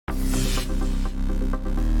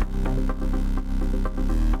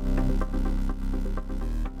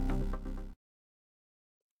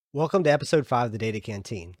Welcome to episode 5 of the Data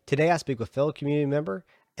Canteen. Today I speak with fellow community member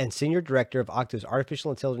and Senior Director of Octo's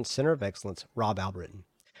Artificial Intelligence Center of Excellence, Rob Albritton.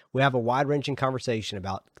 We have a wide-ranging conversation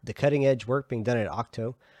about the cutting-edge work being done at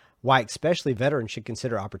Octo, why especially veterans should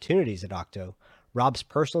consider opportunities at Octo, Rob's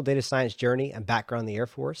personal data science journey and background in the Air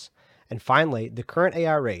Force, and finally, the current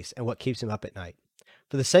AI race and what keeps him up at night.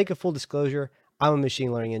 For the sake of full disclosure, I'm a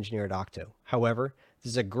machine learning engineer at Octo. However,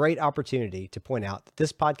 this is a great opportunity to point out that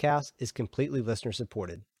this podcast is completely listener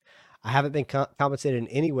supported. I haven't been compensated in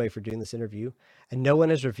any way for doing this interview, and no one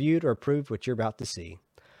has reviewed or approved what you're about to see.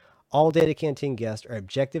 All Data Canteen guests are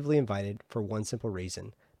objectively invited for one simple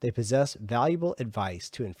reason. They possess valuable advice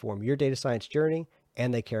to inform your data science journey,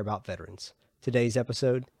 and they care about veterans. Today's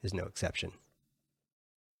episode is no exception.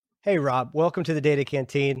 Hey, Rob, welcome to the Data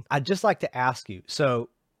Canteen. I'd just like to ask you,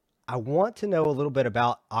 I want to know a little bit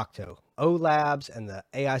about Octo, O Labs, and the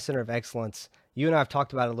AI Center of Excellence. You and I have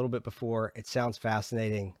talked about it a little bit before. It sounds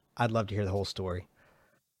fascinating. I'd love to hear the whole story.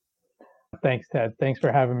 Thanks, Ted. Thanks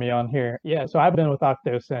for having me on here. Yeah, so I've been with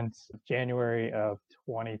Octo since January of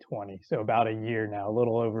 2020, so about a year now, a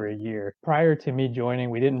little over a year. Prior to me joining,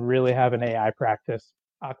 we didn't really have an AI practice.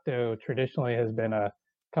 Octo traditionally has been a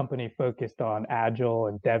company focused on Agile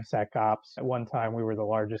and DevSecOps. At one time, we were the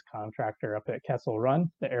largest contractor up at Kessel Run,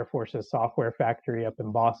 the Air Force's software factory up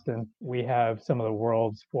in Boston. We have some of the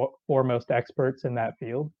world's foremost experts in that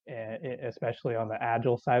field, especially on the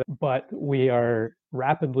Agile side. But we are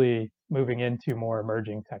rapidly moving into more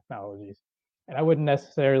emerging technologies. And I wouldn't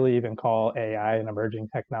necessarily even call AI an emerging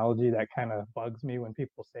technology. That kind of bugs me when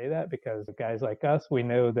people say that, because guys like us, we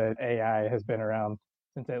know that AI has been around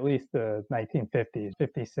since at least the 1950s,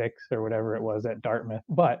 56 or whatever it was at Dartmouth.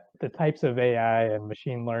 But the types of AI and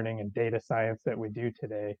machine learning and data science that we do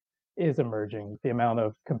today is emerging. The amount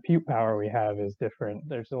of compute power we have is different.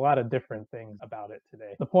 There's a lot of different things about it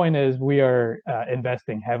today. The point is, we are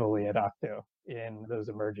investing heavily at Octo in those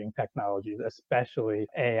emerging technologies, especially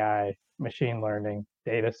AI, machine learning,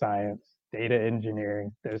 data science, data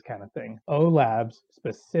engineering, those kind of things. O Labs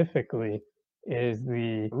specifically is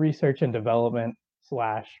the research and development /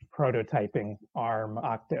 prototyping arm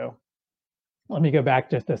Octo. Let me go back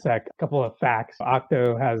just a sec. A couple of facts.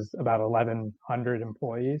 Octo has about 1,100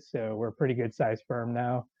 employees, so we're a pretty good sized firm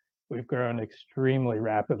now. We've grown extremely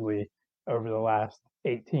rapidly over the last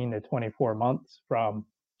 18 to 24 months, from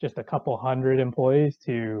just a couple hundred employees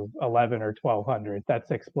to 11 or 1,200.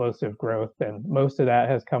 That's explosive growth, and most of that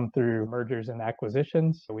has come through mergers and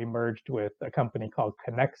acquisitions. We merged with a company called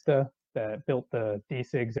Conexta that built the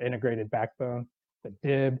DSIG's integrated backbone, the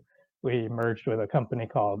DIB. We merged with a company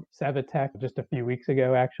called Sevitech just a few weeks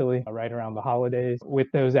ago, actually, right around the holidays. With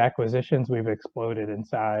those acquisitions, we've exploded in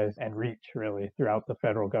size and reach really throughout the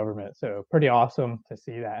federal government. So pretty awesome to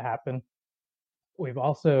see that happen. We've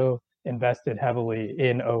also invested heavily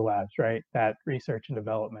in O Labs, right? That research and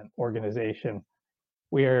development organization.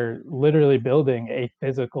 We are literally building a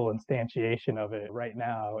physical instantiation of it right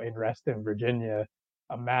now in Reston, Virginia,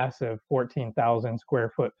 a massive 14,000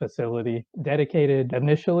 square foot facility dedicated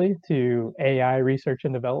initially to AI research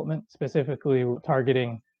and development, specifically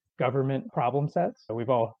targeting government problem sets. We've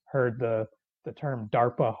all heard the term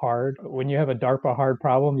DARPA hard. When you have a DARPA hard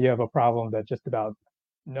problem, you have a problem that just about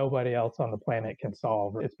nobody else on the planet can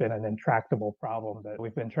solve. It's been an intractable problem that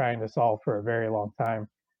we've been trying to solve for a very long time.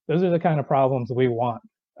 Those are the kind of problems we want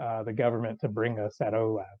the government to bring us at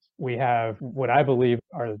O Labs. We have what I believe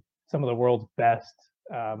are some of the world's best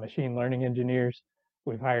machine learning engineers.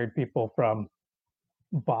 We've hired people from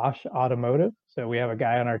Bosch Automotive. So we have a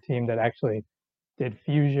guy on our team that actually did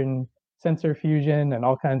sensor fusion, and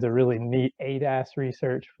all kinds of really neat ADAS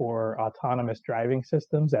research for autonomous driving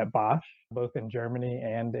systems at Bosch, both in Germany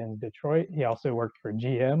and in Detroit. He also worked for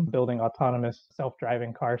GM, building autonomous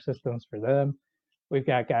self-driving car systems for them. We've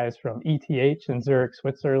got guys from ETH in Zurich,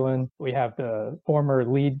 Switzerland. We have the former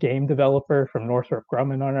lead game developer from Northrop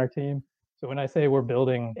Grumman on our team. So when I say we're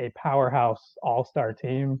building a powerhouse all-star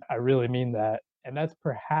team, I really mean that. And that's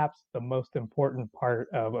perhaps the most important part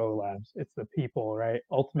of O Labs. It's the people, right?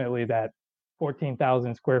 Ultimately, that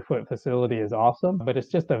 14,000 square foot facility is awesome, but it's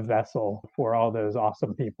just a vessel for all those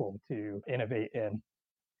awesome people to innovate in.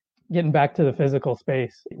 Getting back to the physical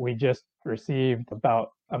space, we just received about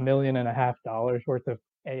 $1.5 million worth of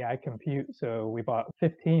AI compute. So we bought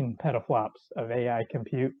 15 petaflops of AI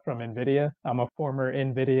compute from NVIDIA. I'm a former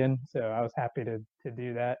NVIDIAN, so I was happy to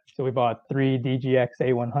do that. So we bought 3 DGX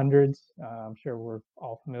A100s. I'm sure we're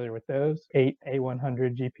all familiar with those. 8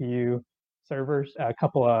 A100 GPU servers, a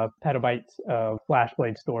couple of petabytes of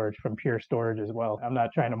FlashBlade storage from Pure Storage as well. I'm not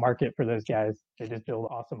trying to market for those guys. They just build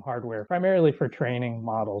awesome hardware, primarily for training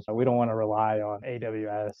models. We don't want to rely on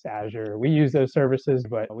AWS, Azure. We use those services,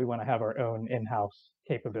 but we want to have our own in-house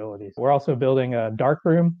capabilities. We're also building a dark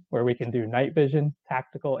room where we can do night vision,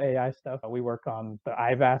 tactical AI stuff. We work on the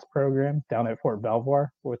IVAS program down at Fort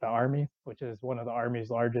Belvoir with the Army, which is one of the Army's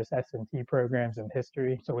largest S&T programs in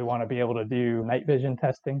history. So we want to be able to do night vision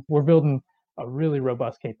testing. We're building a really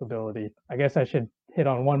robust capability. I guess I should hit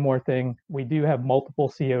on one more thing. We do have multiple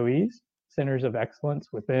COEs, centers of excellence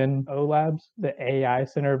within OLabs. The AI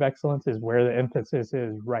center of excellence is where the emphasis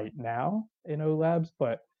is right now in OLabs,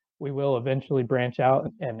 but we will eventually branch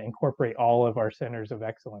out and incorporate all of our centers of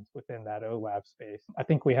excellence within that OLab space. I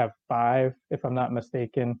think we have 5, if I'm not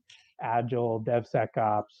mistaken: Agile,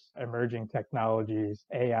 DevSecOps, emerging technologies,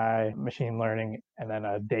 AI, machine learning, and then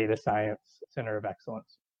a data science center of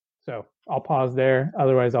excellence. So I'll pause there.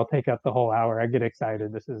 Otherwise, I'll take up the whole hour. I get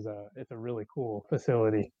excited. It's a really cool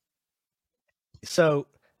facility. So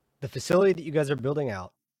the facility that you guys are building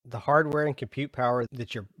out, the hardware and compute power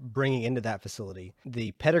that you're bringing into that facility,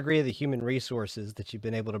 the pedigree of the human resources that you've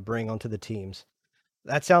been able to bring onto the teams,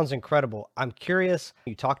 that sounds incredible. I'm curious,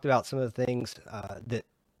 you talked about some of the things that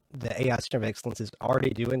the AI Center of Excellence is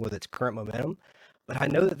already doing with its current momentum, but I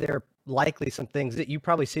know that there are likely some things that you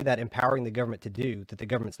probably see that empowering the government to do that the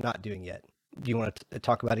government's not doing yet. Do you want to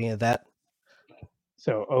talk about any of that?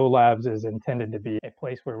 So OLabs is intended to be a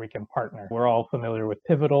place where we can partner. We're all familiar with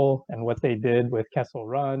Pivotal and what they did with Kessel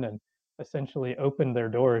Run, and essentially opened their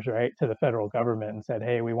doors, right, to the federal government and said,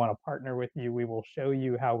 hey, we want to partner with you. We will show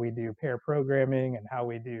you how we do pair programming and how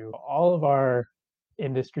we do all of our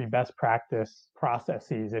industry best practice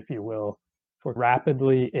processes, if you will, for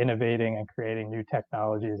rapidly innovating and creating new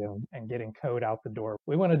technologies and getting code out the door.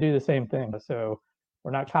 We want to do the same thing. So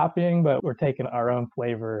we're not copying, but we're taking our own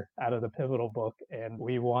flavor out of the Pivotal book. And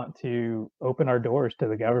we want to open our doors to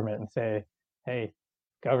the government and say, hey,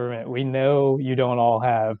 government, we know you don't all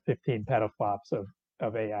have 15 petaflops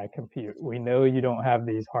of AI compute. We know you don't have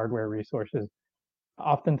these hardware resources.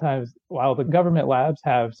 Oftentimes, while the government labs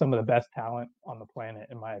have some of the best talent on the planet,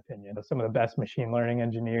 in my opinion, some of the best machine learning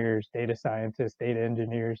engineers, data scientists, data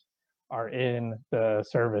engineers are in the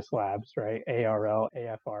service labs, right? ARL,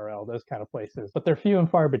 AFRL, those kind of places. But they're few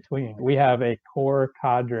and far between. We have a core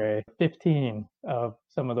cadre, 15 of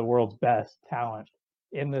some of the world's best talent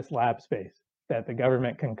in this lab space that the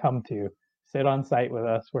government can come to, sit on site with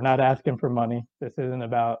us. We're not asking for money. This isn't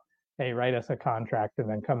about, hey, write us a contract and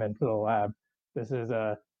then come into the lab. This is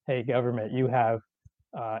a, hey, government, you have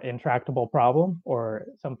intractable problem or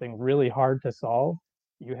something really hard to solve.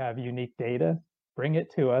 You have unique data, bring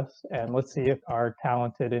it to us, and let's see if our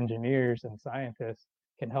talented engineers and scientists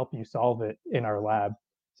can help you solve it in our lab.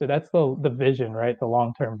 So that's the vision, right? The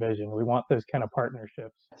long-term vision. We want those kind of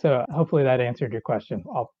partnerships. So hopefully that answered your question.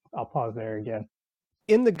 I'll pause there again.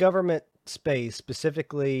 In the government space,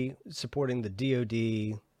 specifically supporting the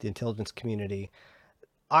DoD, the intelligence community,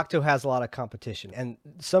 Octo has a lot of competition, and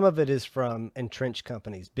some of it is from entrenched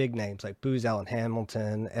companies, big names like Booz Allen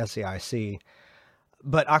Hamilton, SAIC.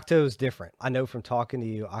 But Octo's different. I know from talking to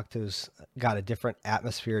you, Octo's got a different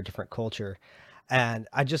atmosphere, different culture. And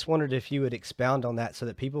I just wondered if you would expound on that so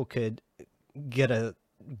that people could get a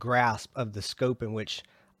grasp of the scope in which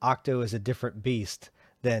Octo is a different beast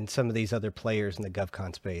than some of these other players in the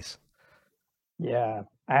GovCon space. Yeah,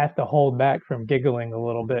 I have to hold back from giggling a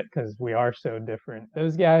little bit because we are so different.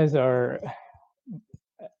 Those guys are,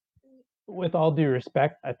 with all due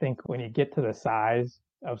respect, I think when you get to the size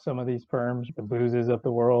of some of these firms, the Boozes of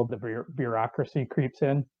the world, the bureaucracy creeps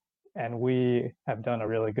in. And we have done a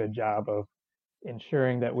really good job of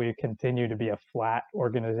ensuring that we continue to be a flat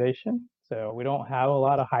organization. So we don't have a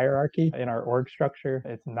lot of hierarchy in our org structure.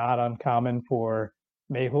 It's not uncommon for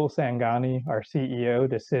Mehul Sangani, our CEO,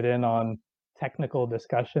 to sit in on technical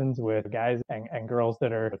discussions with guys and girls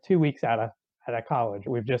that are 2 weeks out of college.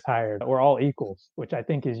 We've just hired. We're all equals, which I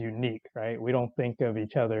think is unique, right? We don't think of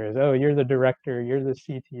each other as, oh, you're the director, you're the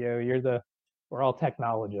CTO, we're all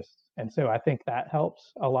technologists. And so I think that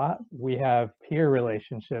helps a lot. We have peer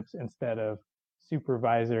relationships instead of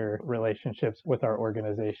supervisor relationships with our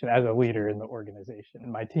organization as a leader in the organization.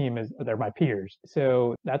 And my team they're my peers.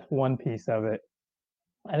 So that's one piece of it.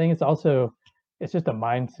 I think it's just a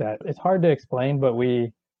mindset. It's hard to explain, but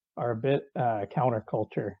we are a bit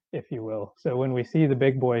counterculture, if you will. So when we see the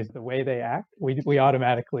big boys, the way they act, we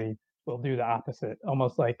automatically will do the opposite,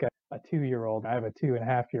 almost like a 2-year-old. I have a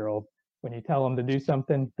 2.5-year-old. When you tell them to do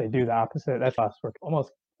something, they do the opposite. That's us. We're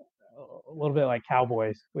almost a little bit like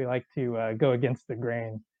cowboys. We like to go against the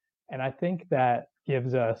grain. And I think that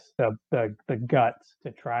gives us the guts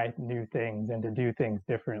to try new things and to do things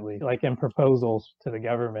differently. Like in proposals to the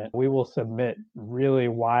government, we will submit really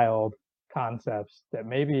wild concepts that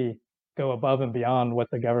maybe go above and beyond what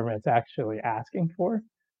the government's actually asking for.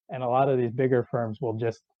 And a lot of these bigger firms will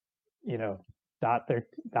just, you know, dot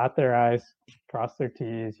their I's, cross their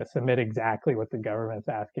T's, submit exactly what the government's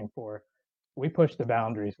asking for. We push the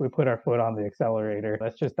boundaries. We put our foot on the accelerator.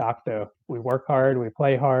 That's just Octo. We work hard, we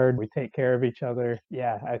play hard, we take care of each other.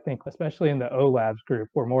 Yeah, I think especially in the O Labs group,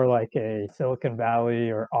 we're more like a Silicon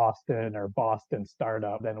Valley or Austin or Boston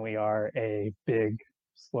startup than we are a big,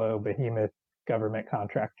 slow behemoth government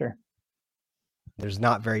contractor. There's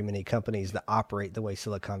not very many companies that operate the way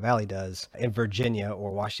Silicon Valley does in Virginia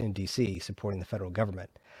or Washington, D.C., supporting the federal government.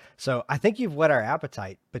 So I think you've whet our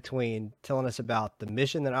appetite between telling us about the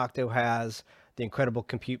mission that Octo has, the incredible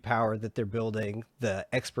compute power that they're building, the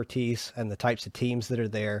expertise and the types of teams that are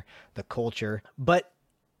there, the culture. But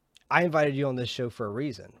I invited you on this show for a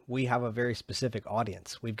reason. We have a very specific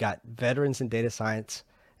audience. We've got veterans in data science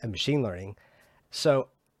and machine learning. So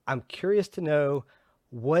I'm curious to know,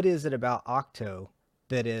 what is it about Octo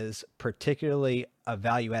that is particularly a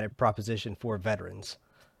value added proposition for veterans?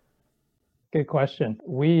 Good question.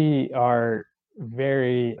 We are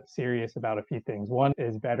very serious about a few things. One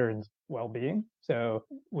is veterans' well-being. So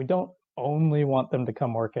we don't only want them to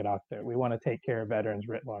come work at Okta. We want to take care of veterans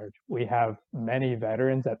writ large. We have many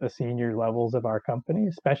veterans at the senior levels of our company,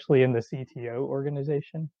 especially in the CTO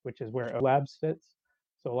organization, which is where OLabs sits.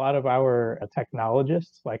 So a lot of our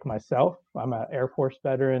technologists, like myself, I'm an Air Force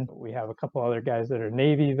veteran. We have a couple other guys that are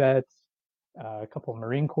Navy vets, a couple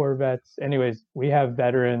Marine Corps vets. Anyways, we have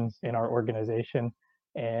veterans in our organization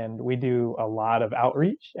and we do a lot of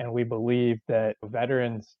outreach, and we believe that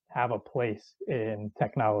veterans have a place in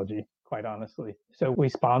technology, quite honestly. So we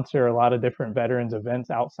sponsor a lot of different veterans events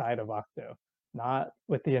outside of Octo, not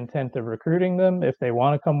with the intent of recruiting them. If they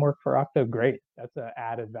want to come work for Octo, great. That's an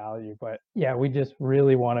added value. But yeah, we just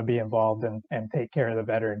really want to be involved and take care of the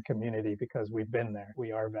veteran community because we've been there.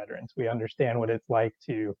 We are veterans. We understand what it's like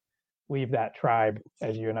to leave that tribe,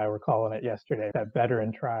 as you and I were calling it yesterday, that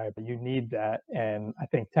veteran tribe. You need that. And I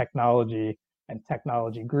think technology and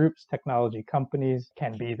technology groups, technology companies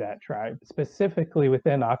can be that tribe. Specifically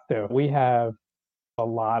within Octo, we have a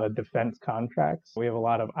lot of defense contracts. We have a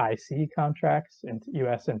lot of IC contracts in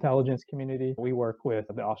US intelligence community. We work with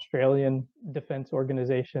the Australian defense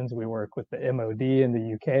organizations. We work with the MOD in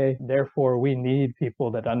the UK. Therefore, we need people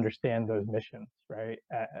that understand those missions, right?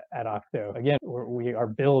 At Octo. Again, we are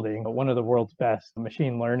building one of the world's best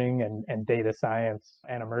machine learning and data science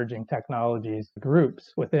and emerging technologies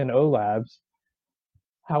groups within O Labs.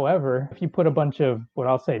 However, if you put a bunch of what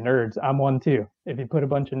I'll say nerds, I'm one too. If you put a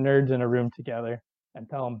bunch of nerds in a room together and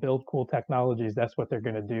tell them build cool technologies, that's what they're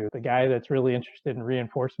going to do. The guy that's really interested in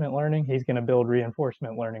reinforcement learning, he's going to build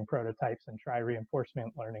reinforcement learning prototypes and try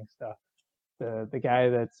reinforcement learning stuff. The guy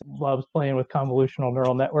that loves playing with convolutional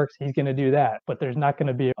neural networks, he's going to do that. But there's not going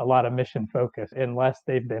to be a lot of mission focus unless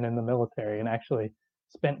they've been in the military and actually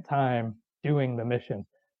spent time doing the mission.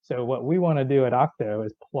 So what we want to do at Octo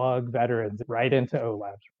is plug veterans right into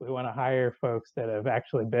OLabs. We want to hire folks that have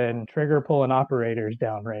actually been trigger pulling operators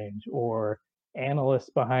downrange or analysts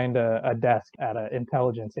behind a desk at an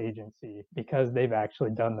intelligence agency because they've actually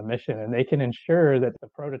done the mission and they can ensure that the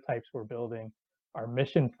prototypes we're building are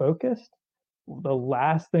mission focused. The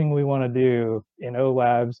last thing we want to do in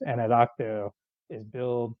OLabs and at Octo is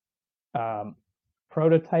build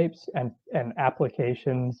prototypes and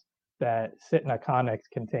applications that sit in a Connex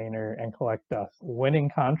container and collect dust. Winning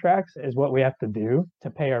contracts is what we have to do to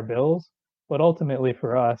pay our bills. But ultimately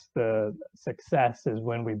for us, the success is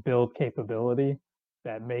when we build capability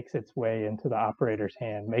that makes its way into the operator's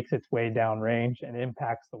hand, makes its way downrange, and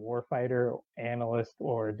impacts the warfighter, analyst,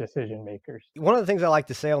 or decision makers. One of the things I like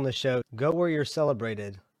to say on this show, go where you're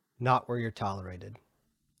celebrated, not where you're tolerated.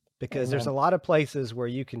 Because there's a lot of places where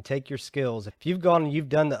you can take your skills. If you've gone and you've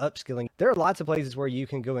done the upskilling, there are lots of places where you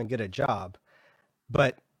can go and get a job,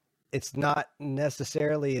 but it's not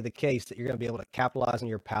necessarily the case that you're going to be able to capitalize on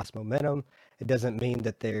your past momentum. It doesn't mean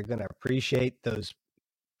that they're going to appreciate those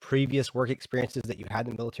previous work experiences that you had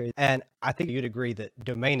in the military. And I think you'd agree that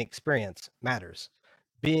domain experience matters.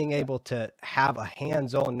 Being able to have a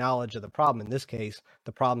hands-on knowledge of the problem, in this case,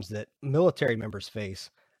 the problems that military members face,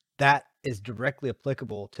 that is directly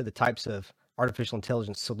applicable to the types of artificial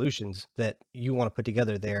intelligence solutions that you want to put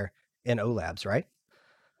together there in OLabs, right?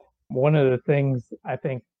 One of the things I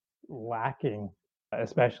think lacking,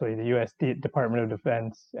 especially the US Department of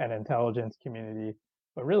Defense and intelligence community,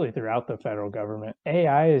 but really throughout the federal government,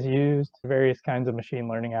 AI is used, various kinds of machine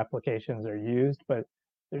learning applications are used, but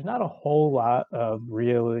There's not a whole lot of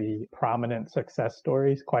really prominent success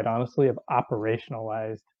stories, quite honestly, of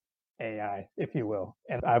operationalized AI, if you will.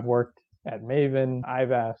 And I've worked at Maven,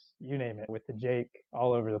 IVAS, you name it, with the Jake,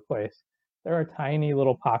 all over the place. There are tiny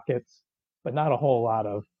little pockets, but not a whole lot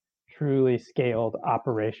of truly scaled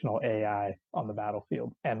operational AI on the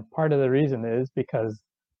battlefield. And part of the reason is because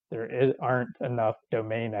aren't enough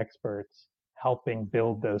domain experts helping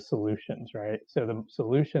build those solutions, right? So the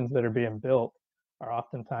solutions that are being built are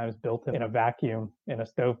oftentimes built in a vacuum in a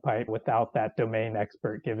stovepipe without that domain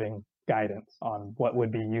expert giving guidance on what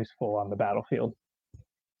would be useful on the battlefield.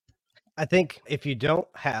 I think if you don't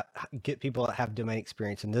get people that have domain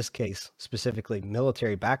experience, in this case, specifically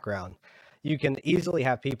military background, you can easily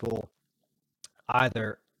have people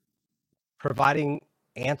either providing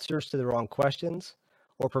answers to the wrong questions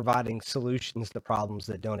or providing solutions to problems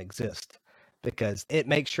that don't exist, because it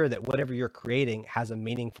makes sure that whatever you're creating has a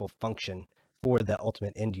meaningful function for the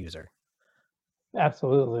ultimate end user.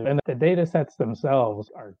 Absolutely. And the data sets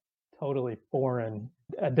themselves are totally foreign.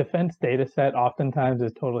 A defense data set oftentimes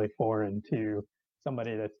is totally foreign to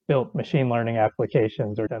somebody that's built machine learning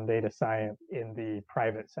applications or done data science in the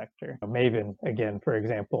private sector. Maven, again, for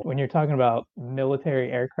example, when you're talking about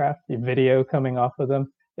military aircraft, the video coming off of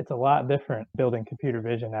them, it's a lot different building computer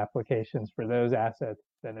vision applications for those assets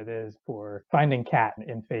than it is for finding cat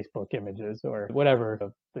in Facebook images or whatever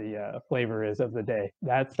the flavor is of the day.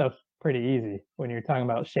 That stuff's pretty easy. When you're talking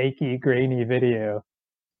about shaky, grainy video,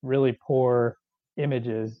 really poor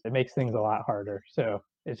images, it makes things a lot harder. So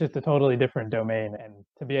it's just a totally different domain. And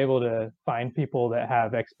to be able to find people that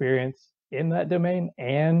have experience in that domain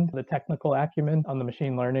and the technical acumen on the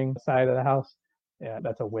machine learning side of the house, yeah,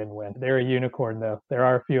 that's a win-win. They're a unicorn, though. There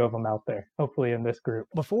are a few of them out there, hopefully in this group.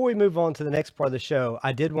 Before we move on to the next part of the show,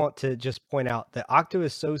 I did want to just point out that Octo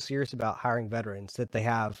is so serious about hiring veterans that they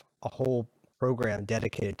have a whole program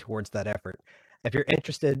dedicated towards that effort. If you're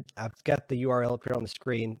interested, I've got the URL up here on the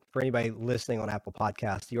screen. For anybody listening on Apple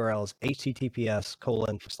Podcasts, the URL is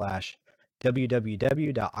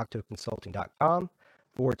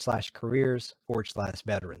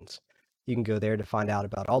https://www.octoconsulting.com/careers/veterans. You can go there to find out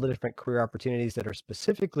about all the different career opportunities that are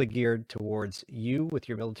specifically geared towards you with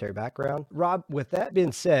your military background. Rob, with that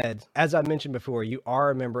being said, as I mentioned before, you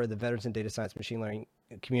are a member of the Veterans in Data Science Machine Learning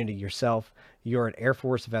community yourself. You're an Air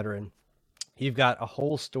Force veteran. You've got a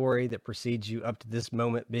whole story that precedes you up to this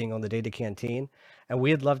moment being on the Data Canteen, and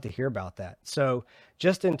we'd love to hear about that. So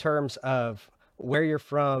just in terms of where you're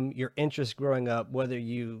from, your interests growing up, whether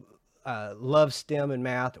you love STEM and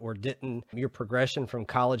math or didn't, your progression from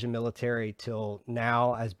college and military till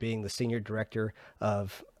now as being the senior director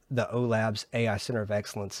of the OLab's AI Center of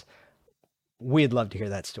Excellence, we'd love to hear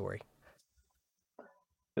that story.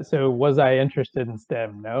 So was I interested in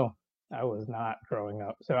STEM? No, I was not growing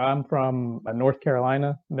up. So I'm from a North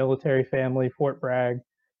Carolina military family, Fort Bragg.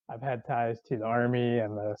 I've had ties to the Army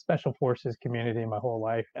and the Special Forces community my whole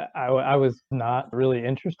life. I was not really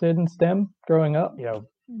interested in STEM growing up,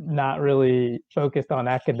 not really focused on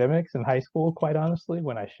academics in high school, quite honestly,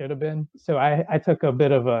 when I should have been. So I took a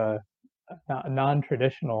bit of a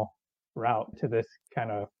non-traditional route to this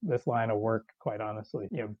line of work, quite honestly.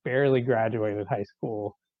 Barely graduated high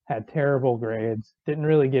school, had terrible grades, didn't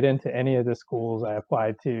really get into any of the schools I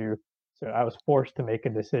applied to. So I was forced to make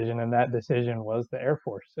a decision, and that decision was the Air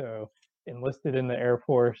Force. So enlisted in the Air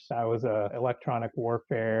Force, I was a electronic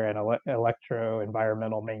warfare and electro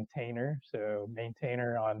environmental maintainer. So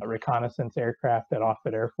maintainer on a reconnaissance aircraft at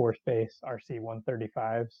Offutt Air Force Base,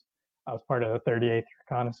 RC-135s. I was part of the 38th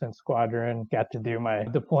Reconnaissance Squadron, got to do my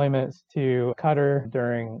deployments to Qatar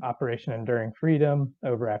during Operation Enduring Freedom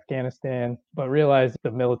over Afghanistan, but realized the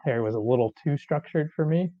military was a little too structured for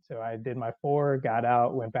me. So I did my 4, got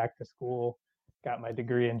out, went back to school, got my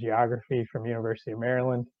degree in geography from University of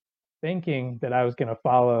Maryland, thinking that I was going to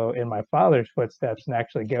follow in my father's footsteps and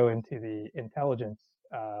actually go into the intelligence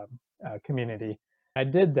community. I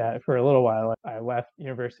did that for a little while. I left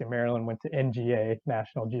University of Maryland, went to NGA,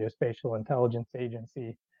 National Geospatial Intelligence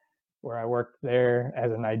Agency, where I worked there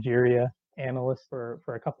as a Nigeria analyst for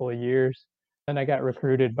a couple of years. Then I got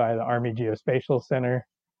recruited by the Army Geospatial Center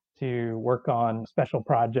to work on special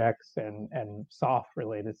projects and SOF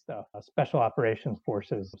related stuff, special operations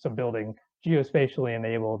forces, so building geospatially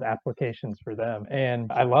enabled applications for them. And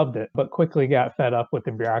I loved it, but quickly got fed up with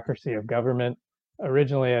the bureaucracy of government.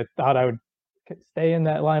 Originally, I thought I would stay in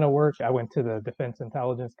that line of work. I went to the Defense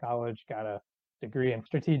Intelligence College, got a degree in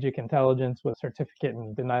strategic intelligence with a certificate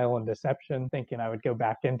in denial and deception, thinking I would go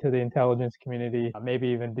back into the intelligence community, maybe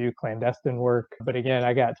even do clandestine work. But again,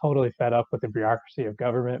 I got totally fed up with the bureaucracy of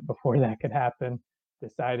government before that could happen.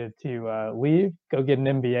 decided to leave, go get an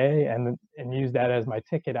MBA, and use that as my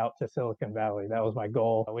ticket out to Silicon Valley. That was my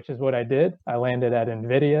goal, which is what I did. I landed at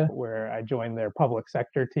NVIDIA, where I joined their public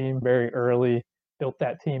sector team very early, built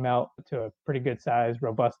that team out to a pretty good size,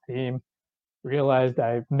 robust team. Realized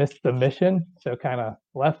I missed the mission, so kind of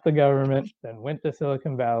left the government, then went to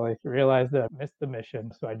Silicon Valley, realized that I missed the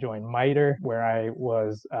mission. So I joined MITRE, where I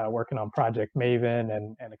was working on Project Maven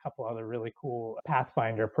and a couple other really cool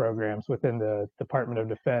Pathfinder programs within the Department of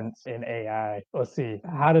Defense in AI. Let's see,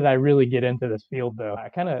 how did I really get into this field though?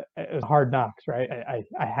 It was hard knocks, right?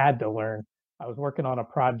 I had to learn. I was working on a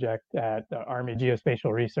project at the Army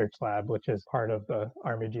Geospatial Research Lab, which is part of the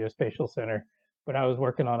Army Geospatial Center, but I was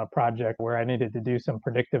working on a project where I needed to do some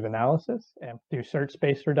predictive analysis and do search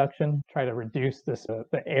space reduction, try to reduce the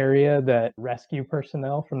area that rescue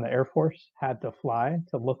personnel from the Air Force had to fly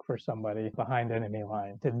to look for somebody behind enemy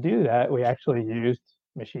lines. To do that, we actually used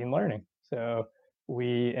machine learning. So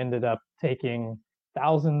we ended up taking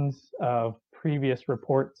thousands of previous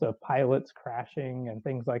reports of pilots crashing and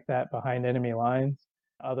things like that behind enemy lines,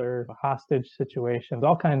 other hostage situations,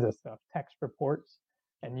 all kinds of stuff, text reports,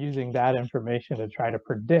 and using that information to try to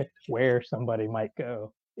predict where somebody might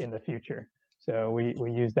go in the future. So we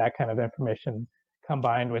use that kind of information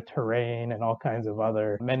combined with terrain and all kinds of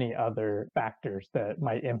many other factors that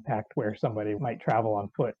might impact where somebody might travel on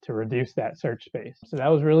foot to reduce that search space. So that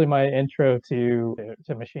was really my intro to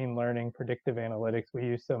machine learning, predictive analytics. We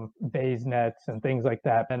use some Bayes nets and things like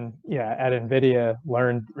that. And yeah, at NVIDIA,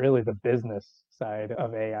 learned really the business side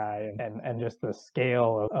of AI and just the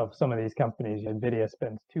scale of some of these companies. NVIDIA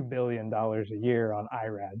spends $2 billion a year on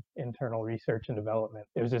IRAD, internal research and development.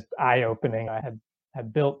 It was just eye-opening. I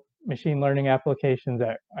had built machine learning applications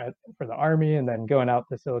for the Army, and then going out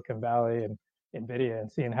to Silicon Valley and NVIDIA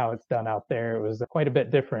and seeing how it's done out there. It was quite a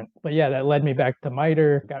bit different. But yeah, that led me back to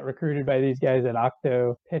MITRE, got recruited by these guys at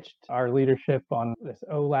Octo, pitched our leadership on this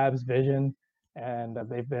O Labs vision, and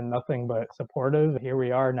they've been nothing but supportive. Here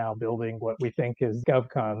we are now building what we think is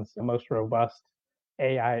GovCon's most robust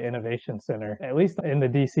AI innovation center, at least in the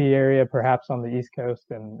DC area, perhaps on the East Coast.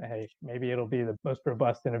 And hey, maybe it'll be the most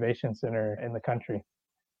robust innovation center in the country.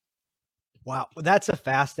 Wow, that's a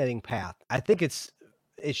fascinating path. I think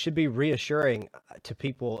it should be reassuring to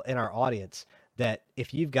people in our audience that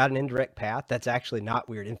if you've got an indirect path, that's actually not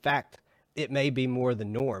weird. In fact, it may be more the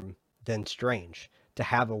norm than strange to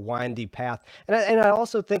have a windy path. And I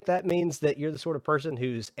also think that means that you're the sort of person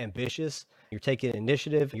who's ambitious, you're taking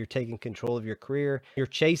initiative, you're taking control of your career, you're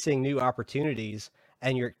chasing new opportunities,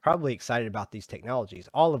 and you're probably excited about these technologies,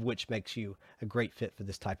 all of which makes you a great fit for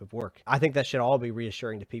this type of work. I think that should all be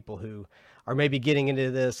reassuring to people who are maybe getting into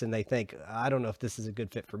this and they think, I don't know if this is a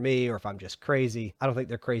good fit for me or if I'm just crazy. I don't think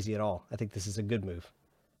they're crazy at all. I think this is a good move.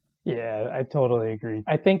 Yeah, I totally agree.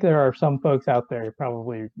 I think there are some folks out there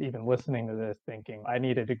probably even listening to this thinking, I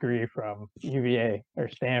need a degree from UVA or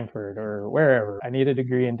Stanford or wherever. I need a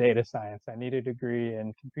degree in data science. I need a degree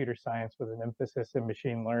in computer science with an emphasis in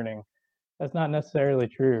machine learning. That's not necessarily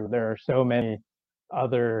true. There are so many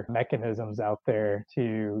other mechanisms out there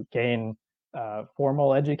to gain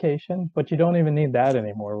formal education, but you don't even need that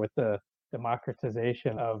anymore with the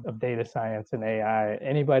democratization of data science and AI.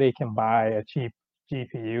 Anybody can buy a cheap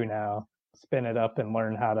GPU now, spin it up and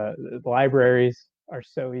learn how to. The libraries are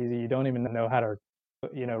so easy. You don't even know how to,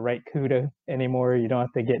 write CUDA anymore. You don't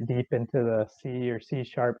have to get deep into the C or C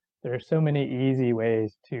sharp. There are so many easy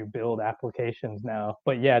ways to build applications now.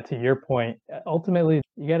 But yeah, to your point, ultimately,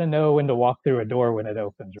 you got to know when to walk through a door when it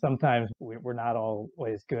opens. Sometimes we're not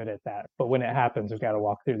always good at that. But when it happens, we've got to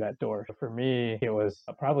walk through that door. For me, it was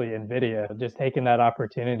probably NVIDIA, just taking that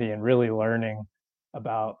opportunity and really learning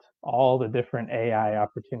about all the different AI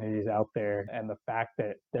opportunities out there and the fact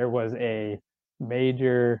that there was a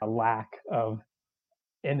major lack of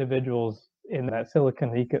individuals in that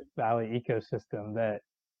Silicon Valley ecosystem that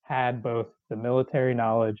had both the military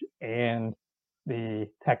knowledge and the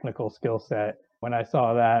technical skill set. When I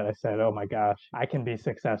saw that, I said, oh my gosh, I can be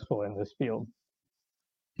successful in this field.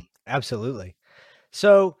 Absolutely.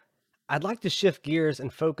 So I'd like to shift gears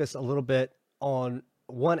and focus a little bit on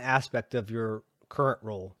one aspect of your current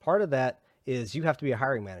role. Part of that is you have to be a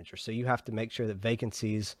hiring manager. So you have to make sure that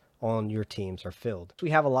vacancies on your teams are filled. We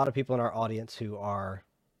have a lot of people in our audience who are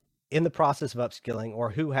in the process of upskilling or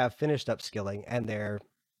who have finished upskilling and they're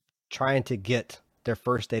trying to get their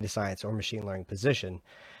first data science or machine learning position.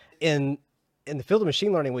 In the field of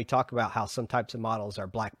machine learning, we talk about how some types of models are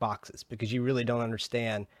black boxes because you really don't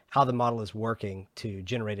understand how the model is working to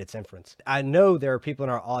generate its inference. I know there are people in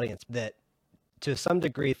our audience that to some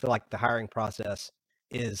degree feel like the hiring process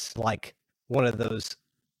is like one of those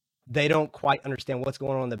they don't quite understand what's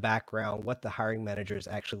going on in the background, what the hiring manager is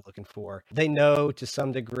actually looking for. They know to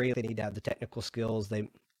some degree they need to have the technical skills, they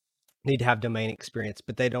need to have domain experience,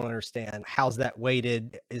 but they don't understand how's that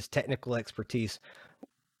weighted. Is technical expertise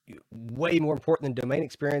way more important than domain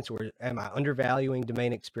experience, or am I undervaluing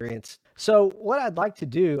domain experience? So what I'd like to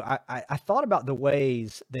do, I thought about the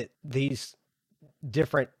ways that these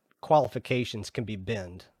different qualifications can be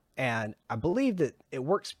bent. And I believe that it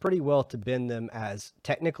works pretty well to bend them as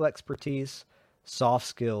technical expertise, soft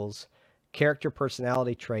skills, character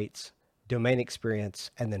personality traits, domain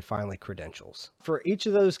experience, and then finally credentials. For each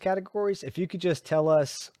of those categories, if you could just tell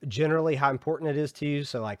us generally how important it is to you,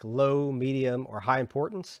 so like low, medium, or high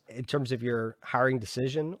importance in terms of your hiring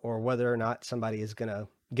decision or whether or not somebody is going to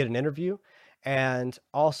get an interview. And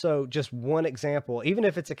also just one example, even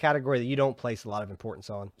if it's a category that you don't place a lot of importance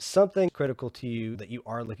on, something critical to you that you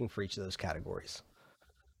are looking for each of those categories.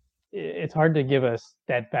 It's hard to give a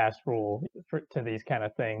steadfast rule to these kind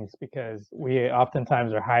of things because we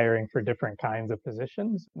oftentimes are hiring for different kinds of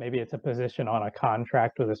positions. Maybe it's a position on a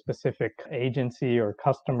contract with a specific agency or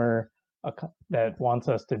customer that wants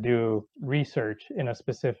us to do research in a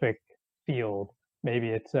specific field. Maybe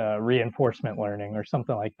it's reinforcement learning or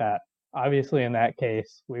something like that. Obviously, in that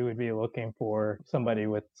case, we would be looking for somebody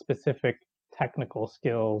with specific technical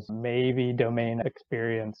skills, maybe domain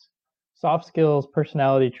experience. Soft skills,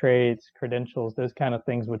 personality traits, credentials, those kind of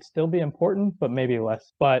things would still be important, but maybe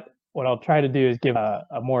less. But what I'll try to do is give a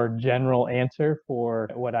more general answer for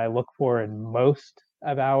what I look for in most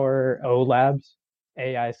of our O Labs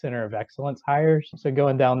AI Center of Excellence hires. So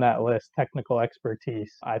going down that list, technical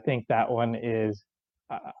expertise, I think that one is,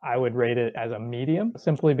 I would rate it as a medium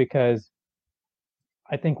simply because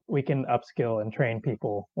I think we can upskill and train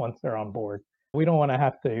people once they're on board. We don't want to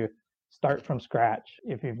have to start from scratch.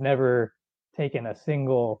 If you've never taken a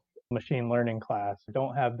single machine learning class,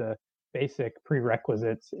 don't have the basic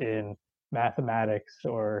prerequisites in mathematics,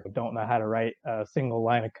 or don't know how to write a single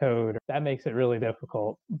line of code, that makes it really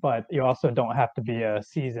difficult. But you also don't have to be a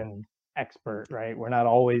seasoned expert, right? We're not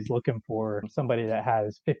always looking for somebody that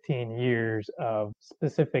has 15 years of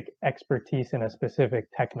specific expertise in a specific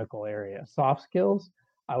technical area. Soft skills,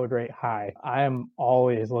 I would rate high. I am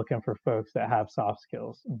always looking for folks that have soft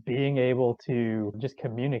skills, being able to just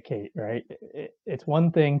communicate, right? It's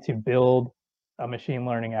one thing to build a machine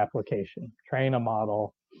learning application, train a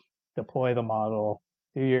model, deploy the model,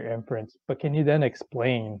 do your inference, but can you then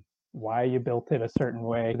explain why you built it a certain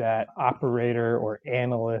way? That operator or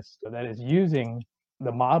analyst that is using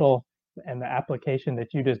the model and the application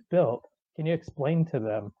that you just built, can you explain to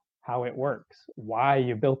them how it works, why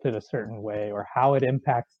you built it a certain way, or how it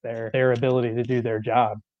impacts their ability to do their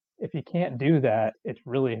job? If you can't do that, it's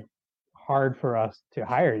really hard for us to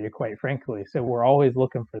hire you, quite frankly. So we're always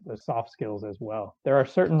looking for the soft skills as well. There are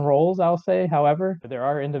certain roles, I'll say, however, there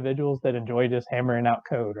are individuals that enjoy just hammering out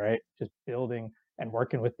code, right? Just building and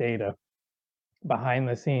working with data behind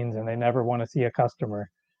the scenes, and they never want to see a customer.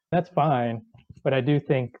 That's fine, but I do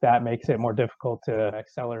think that makes it more difficult to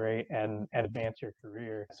accelerate and advance your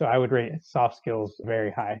career. So I would rate soft skills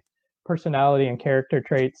very high. Personality and character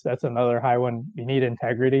traits, that's another high one. You need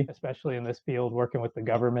integrity, especially in this field working with the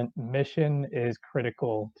government. Mission is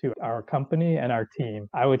critical to our company and our team.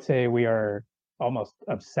 I would say we are almost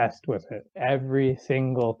obsessed with it. Every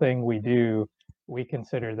single thing we do, we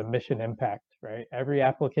consider the mission impact, right? Every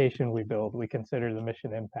application we build, we consider the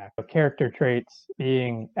mission impact. Character traits,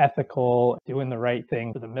 being ethical, doing the right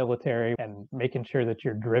thing for the military, and making sure that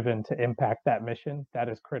you're driven to impact that mission, that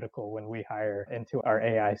is critical when we hire into our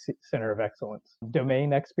AI Center of Excellence.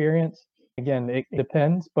 Domain experience, again, it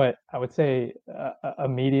depends, but I would say a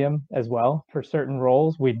medium as well. For certain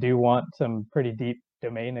roles, we do want some pretty deep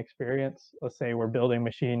domain experience. Let's say we're building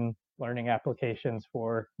machine learning applications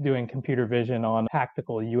for doing computer vision on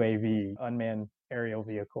tactical UAV, unmanned aerial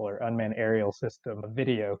vehicle or unmanned aerial system,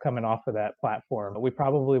 video coming off of that platform. We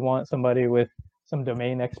probably want somebody with some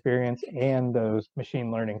domain experience and those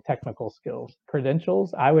machine learning technical skills.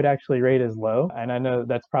 Credentials, I would actually rate as low. And I know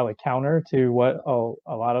that's probably counter to what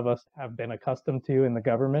a lot of us have been accustomed to in the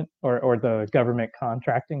government or the government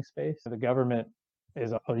contracting space. The government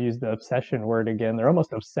is, I'll use the obsession word again, they're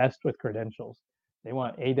almost obsessed with credentials. They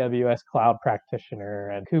want AWS cloud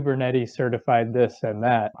practitioner and Kubernetes certified this and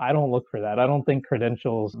that. I don't look for that. I don't think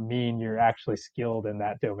credentials mean you're actually skilled in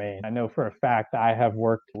that domain. I know for a fact I have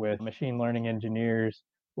worked with machine learning engineers,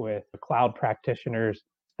 with cloud practitioners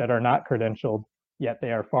that are not credentialed, yet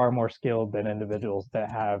they are far more skilled than individuals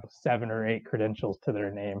that have 7 or 8 credentials to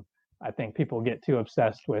their name. I think people get too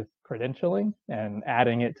obsessed with credentialing and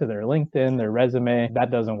adding it to their LinkedIn, their resume. That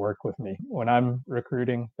doesn't work with me. When I'm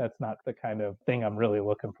recruiting, that's not the kind of thing I'm really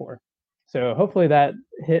looking for. So hopefully that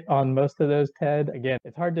hit on most of those, Ted. Again,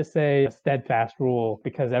 it's hard to say a steadfast rule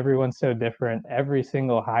because everyone's so different. Every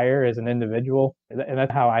single hire is an individual. And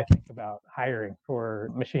that's how I think about hiring for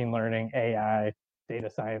machine learning, AI, data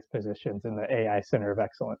science positions in the AI Center of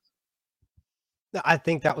Excellence. I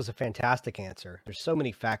think that was a fantastic answer. There's so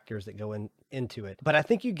many factors that go into it, but I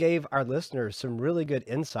think you gave our listeners some really good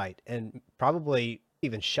insight and probably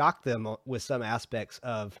even shocked them with some aspects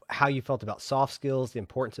of how you felt about soft skills, the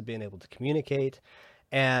importance of being able to communicate.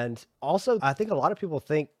 And also, I think a lot of people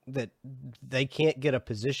think that they can't get a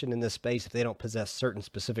position in this space if they don't possess certain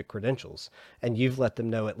specific credentials. And you've let them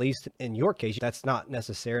know, at least in your case, that's not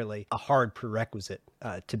necessarily a hard prerequisite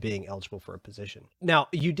to being eligible for a position. Now,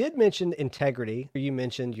 you did mention integrity. You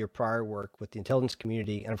mentioned your prior work with the intelligence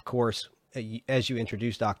community. And of course, as you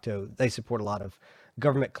introduced Octo, they support a lot of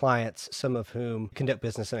government clients, some of whom conduct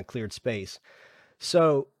business in a cleared space.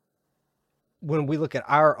 So when we look at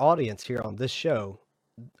our audience here on this show,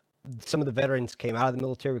 some of the veterans came out of the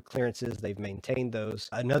military with clearances. They've maintained those.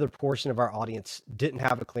 Another portion of our audience didn't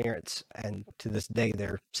have a clearance, and to this day,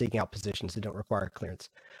 they're seeking out positions that don't require a clearance.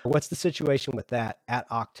 What's the situation with that at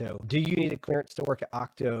Octo? Do you need a clearance to work at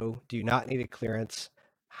Octo? Do you not need a clearance?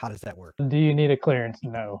 How does that work? Do you need a clearance?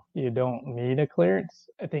 No, you don't need a clearance.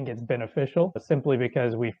 I think it's beneficial simply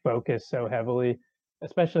because we focus so heavily,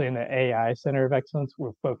 especially in the AI Center of Excellence,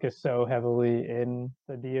 we're focused so heavily in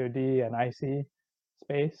the DoD and IC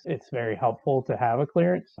space. It's very helpful to have a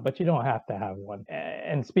clearance, but you don't have to have one.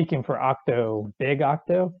 And speaking for Octo, big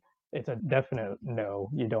Octo, it's a definite no,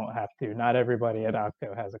 you don't have to. Not everybody at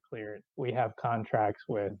Octo has a clearance. We have contracts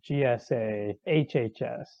with GSA,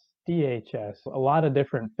 HHS, DHS, a lot of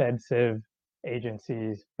different FedCiv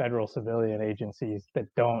agencies, federal civilian agencies that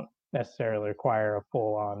don't necessarily require a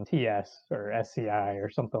full on TS or SCI or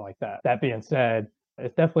something like that. That being said,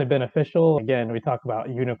 it's definitely beneficial. Again, we talk about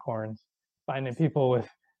unicorns, finding people with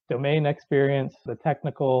domain experience, the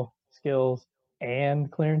technical skills,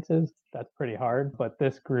 and clearances. That's pretty hard, but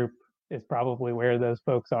this group is probably where those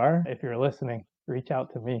folks are. If you're listening, reach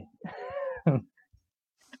out to me.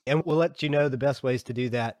 And we'll let you know the best ways to do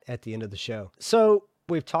that at the end of the show. So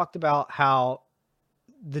we've talked about how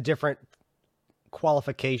the different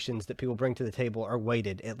qualifications that people bring to the table are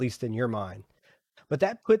weighted, at least in your mind. But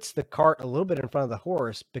that puts the cart a little bit in front of the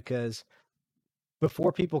horse, because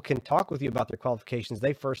before people can talk with you about their qualifications,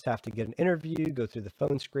 they first have to get an interview, go through the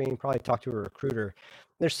phone screen, probably talk to a recruiter.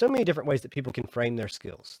 There's so many different ways that people can frame their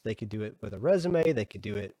skills. They could do it with a resume, they could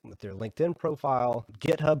do it with their LinkedIn profile,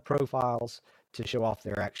 GitHub profiles to show off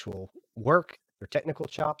their actual work, their technical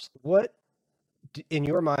chops. What, in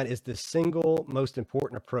your mind, is the single most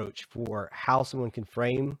important approach for how someone can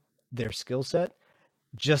frame their skill set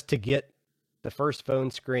just to get the first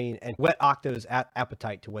phone screen and whet Octo's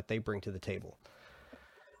appetite to what they bring to the table?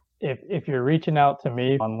 If you're reaching out to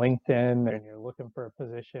me on LinkedIn and you're looking for a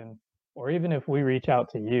position, or even if we reach out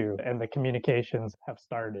to you and the communications have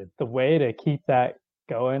started, the way to keep that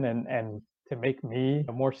going and to make me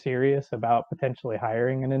more serious about potentially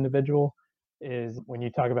hiring an individual is when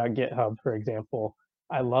you talk about GitHub, for example.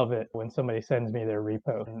 I love it when somebody sends me their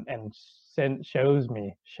repo and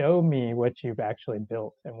show me what you've actually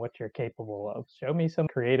built and what you're capable of. Show me some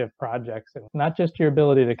creative projects and not just your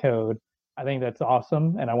ability to code. I think that's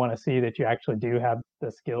awesome. And I want to see that you actually do have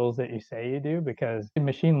the skills that you say you do, because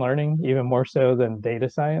machine learning, even more so than data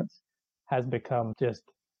science, has become just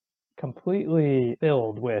completely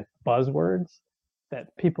filled with buzzwords that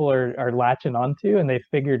people are latching onto, and they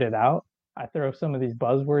figured it out. I throw some of these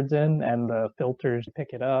buzzwords in and the filters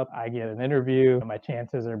pick it up. I get an interview. My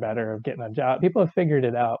chances are better of getting a job. People have figured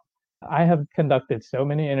it out. I have conducted so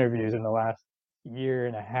many interviews in the last year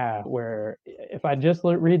and a half where if I just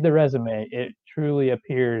read the resume, it truly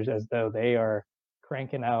appears as though they are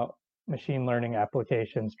cranking out machine learning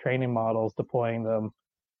applications, training models, deploying them,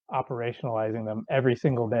 operationalizing them every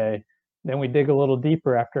single day. Then we dig a little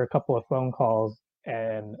deeper after a couple of phone calls,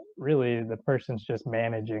 and really the person's just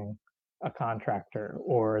managing a contractor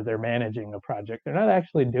or they're managing a project. They're not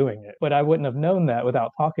actually doing it. But I wouldn't have known that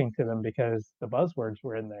without talking to them because the buzzwords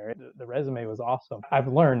were in there. The resume was awesome. I've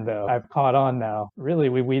learned though, I've caught on now. Really,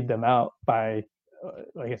 we weed them out by,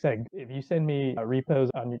 like I said, if you send me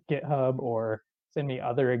repos on GitHub or send me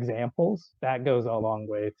other examples, that goes a long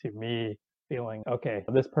way to me feeling, okay,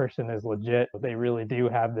 this person is legit. They really do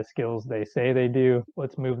have the skills they say they do.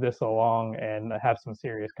 Let's move this along and have some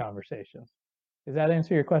serious conversations. Does that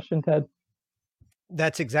answer your question, Ted?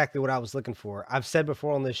 That's exactly what I was looking for. I've said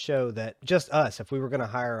before on this show that just us, if we were going to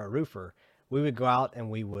hire a roofer, we would go out and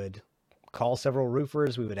we would call several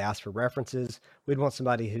roofers. We would ask for references. We'd want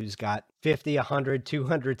somebody who's got 50, 100,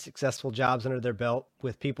 200 successful jobs under their belt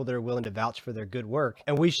with people that are willing to vouch for their good work.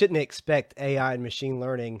 And we shouldn't expect AI and machine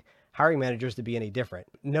learning hiring managers to be any different.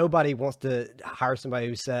 Nobody wants to hire somebody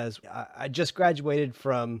who says, I just graduated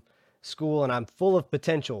from school and I'm full of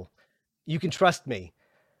potential. You can trust me.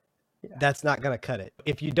 Yeah. That's not going to cut it.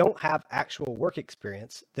 If you don't have actual work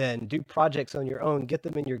experience, then do projects on your own, get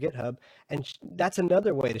them in your GitHub. And that's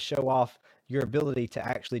another way to show off your ability to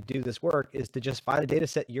actually do this work, is to just find a data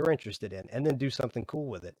set you're interested in and then do something cool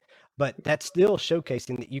with it. But that's still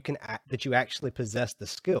showcasing that you can that you actually possess the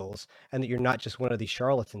skills and that you're not just one of these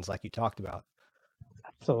charlatans like you talked about.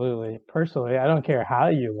 Absolutely. Personally, I don't care how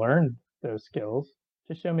you learn those skills.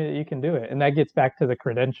 Just show me that you can do it. And that gets back to the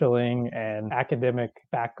credentialing and academic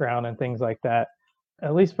background and things like that.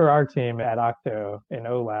 At least for our team at Octo in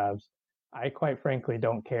O Labs, I quite frankly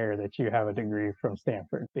don't care that you have a degree from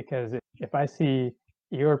Stanford, because if I see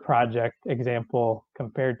your project example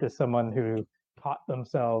compared to someone who taught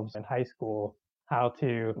themselves in high school how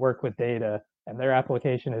to work with data and their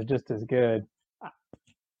application is just as good,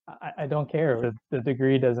 I don't care. The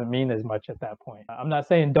degree doesn't mean as much at that point. I'm not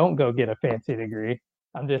saying don't go get a fancy degree.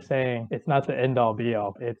 I'm just saying it's not the end all be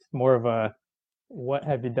all. It's more of a what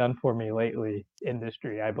have you done for me lately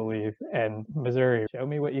industry, I believe. And Missouri, show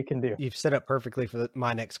me what you can do. You've set up perfectly for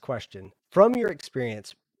my next question. From your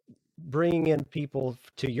experience, bringing in people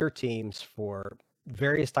to your teams for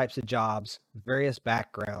various types of jobs, various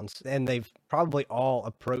backgrounds, and they've probably all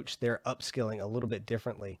approached their upskilling a little bit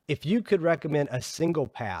differently. If you could recommend a single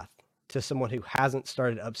path to someone who hasn't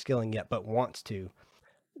started upskilling yet but wants to,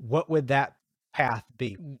 what would that path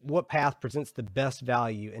be? What path presents the best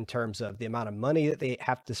value in terms of the amount of money that they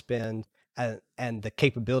have to spend and the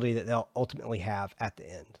capability that they'll ultimately have at the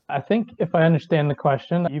end? I think if I understand the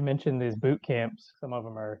question, you mentioned these boot camps. Some of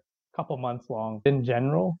them are a couple months long. In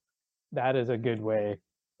general, that is a good way,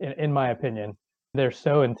 in my opinion. They're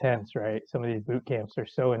so intense, right? Some of these boot camps are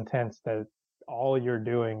so intense that all you're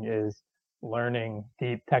doing is learning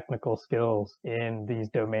deep technical skills in these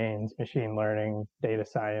domains, machine learning, data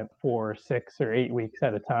science, for 6 or 8 weeks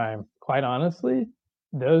at a time. Quite honestly,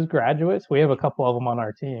 those graduates, we have a couple of them on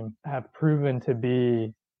our team, have proven to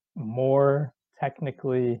be more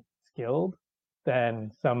technically skilled than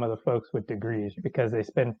some of the folks with degrees, because they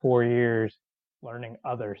spend 4 years learning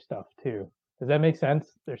other stuff too. Does that make sense?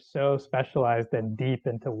 They're so specialized and deep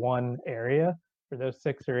into one area for those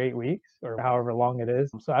 6 or 8 weeks or however long it is.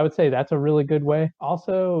 So I would say that's a really good way.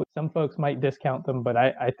 Also, some folks might discount them, but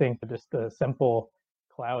I think just the simple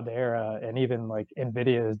Cloudera and even like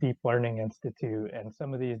NVIDIA's Deep Learning Institute and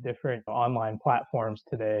some of these different online platforms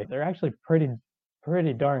today, they're actually pretty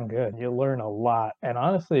darn good. You learn a lot. And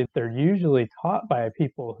honestly, they're usually taught by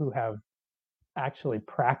people who have actually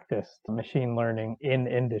practiced machine learning in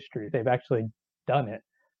industry. They've actually done it.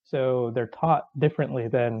 So they're taught differently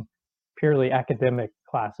than purely academic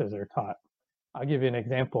classes are taught. I'll give you an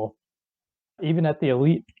example. Even at the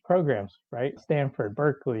elite programs, right? Stanford,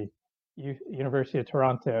 Berkeley, University of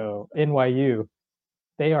Toronto, NYU,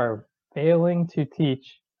 they are failing to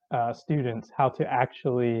teach students how to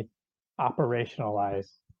actually operationalize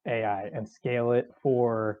AI and scale it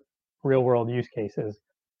for real world use cases.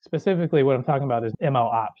 Specifically, what I'm talking about is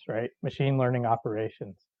ML ops, right? Machine learning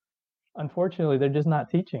operations. Unfortunately, they're just not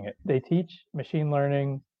teaching it. They teach machine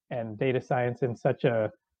learning and data science in such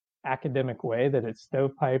a academic way that it's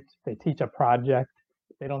stovepiped. They teach a project.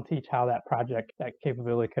 They don't teach how that project, that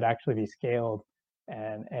capability could actually be scaled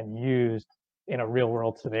and used in a real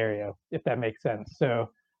world scenario, if that makes sense. So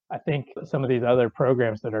I think some of these other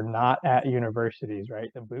programs that are not at universities, right,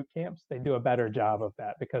 the boot camps, they do a better job of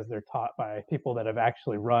that because they're taught by people that have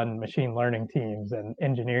actually run machine learning teams and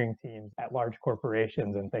engineering teams at large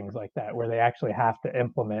corporations and things like that, where they actually have to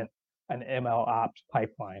implement an ML ops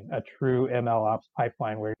pipeline, a true ML ops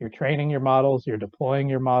pipeline where you're training your models, you're deploying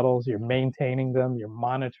your models, you're maintaining them, you're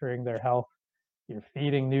monitoring their health, you're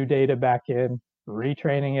feeding new data back in,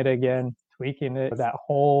 retraining it again, tweaking it, that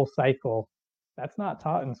whole cycle. That's not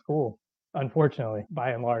taught in school, unfortunately, by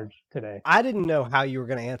and large today. I didn't know how you were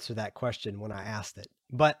going to answer that question when I asked it,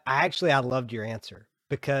 but I loved your answer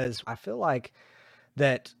because I feel like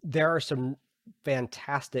that there are some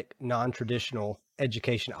fantastic non-traditional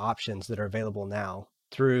education options that are available now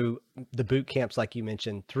through the boot camps, like you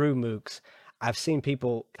mentioned, through MOOCs. I've seen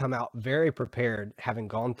people come out very prepared, having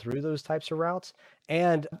gone through those types of routes.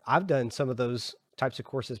 And I've done some of those types of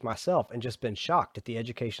courses myself and just been shocked at the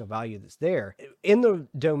educational value that's there. In the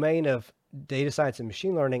domain of data science and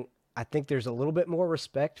machine learning, I think there's a little bit more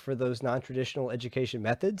respect for those non-traditional education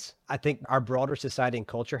methods. I think our broader society and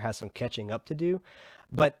culture has some catching up to do,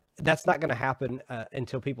 but that's not going to happen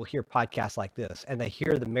until people hear podcasts like this and they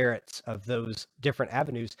hear the merits of those different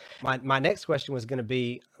avenues. My next question was going to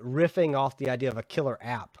be riffing off the idea of a killer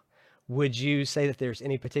app. Would you say that there's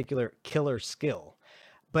any particular killer skill?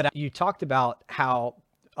 But you talked about how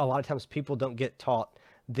a lot of times people don't get taught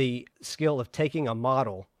the skill of taking a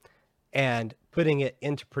model and putting it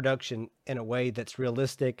into production in a way that's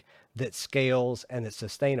realistic, that scales, and that's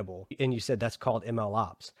sustainable. And you said that's called ML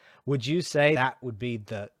ops. Would you say that would be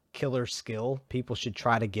the killer skill people should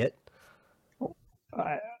try to get?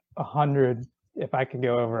 I, 100, if I could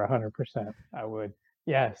go over 100%, I would.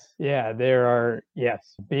 Yes, yeah, there are,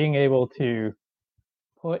 yes, being able to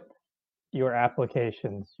put your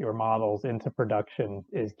applications, your models into production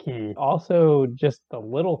is key. Also, just the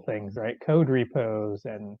little things, right? Code repos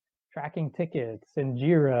and tracking tickets and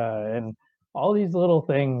Jira and all these little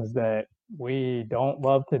things that we don't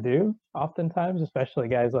love to do oftentimes, especially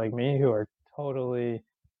guys like me who are totally,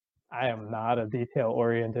 I am not a detail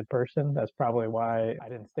oriented person. That's probably why I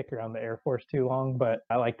didn't stick around the Air Force too long, but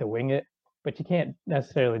I like to wing it. But you can't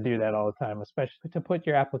necessarily do that all the time, especially to put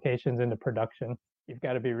your applications into production. You've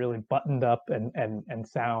got to be really buttoned up and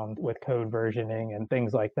sound with code versioning and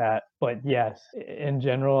things like that. But yes, in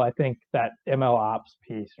general, I think that ML ops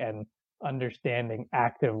piece and understanding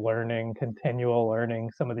active learning, continual learning,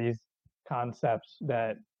 some of these concepts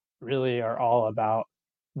that really are all about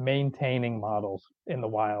maintaining models in the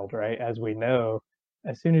wild, right? As we know,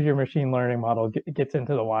 as soon as your machine learning model gets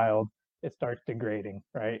into the wild, it starts degrading,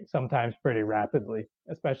 right? Sometimes pretty rapidly,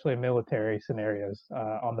 especially in military scenarios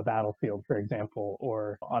on the battlefield, for example,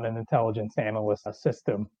 or on an intelligence analyst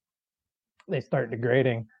system. They start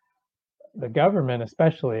degrading. The government,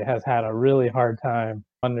 especially, has had a really hard time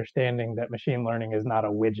understanding that machine learning is not a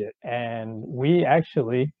widget. And we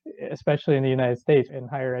actually, especially in the United States in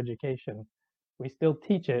higher education, we still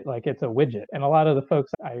teach it like it's a widget. And a lot of the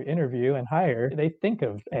folks I interview and hire, they think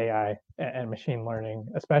of AI and machine learning,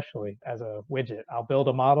 especially as a widget. I'll build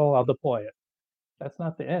a model, I'll deploy it. That's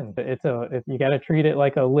not the end. You got to treat it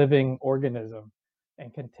like a living organism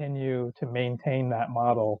and continue to maintain that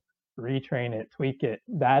model, retrain it, tweak it.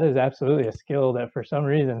 That is absolutely a skill that for some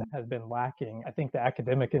reason has been lacking. I think the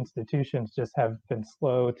academic institutions just have been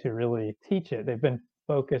slow to really teach it. They've been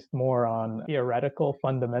focused more on theoretical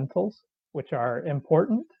fundamentals, which are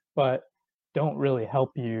important, but don't really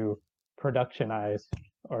help you productionize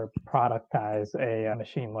or productize a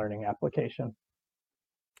machine learning application.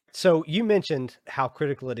 So you mentioned how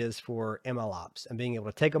critical it is for ML ops and being able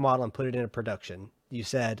to take a model and put it into production. You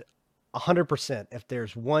said 100% if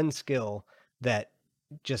there's one skill that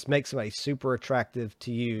just makes somebody super attractive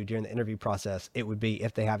to you during the interview process, it would be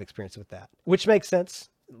if they have experience with that, which makes sense.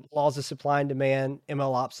 Laws of supply and demand,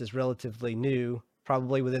 ML ops is relatively new.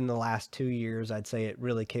 Probably within the last 2 years, I'd say it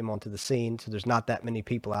really came onto the scene. So there's not that many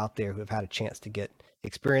people out there who have had a chance to get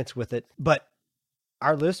experience with it. But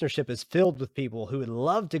our listenership is filled with people who would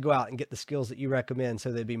love to go out and get the skills that you recommend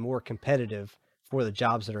so they'd be more competitive for the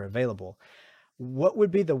jobs that are available. What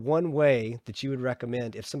would be the one way that you would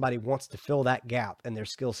recommend if somebody wants to fill that gap in their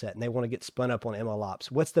skill set and they want to get spun up on ML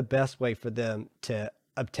ops? What's the best way for them to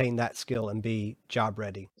obtain that skill and be job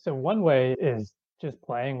ready? So one way is just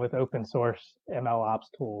playing with open source ML ops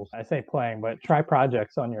tools. I say playing, but try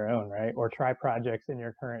projects on your own, right? Or try projects in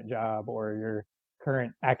your current job or your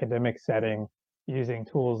current academic setting using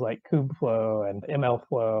tools like Kubeflow and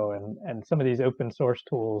MLflow and some of these open source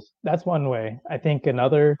tools. That's one way. I think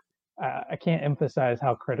another, I can't emphasize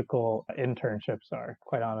how critical internships are,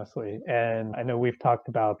 quite honestly. And I know we've talked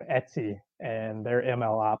about Etsy and their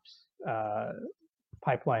ML ops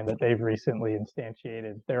pipeline that they've recently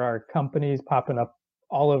instantiated. There are companies popping up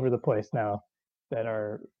all over the place now that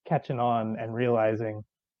are catching on and realizing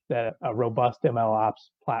that a robust ML ops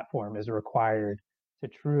platform is required to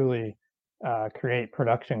truly create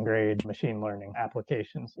production grade machine learning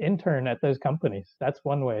applications. Intern at those companies. That's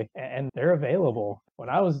one way. And they're available. When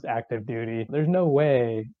I was active duty, there's no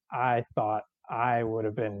way I thought I would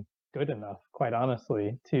have been good enough, quite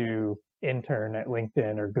honestly, to intern at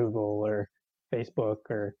LinkedIn or Google or Facebook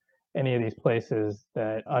or any of these places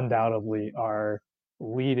that undoubtedly are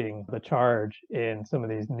leading the charge in some of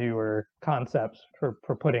these newer concepts for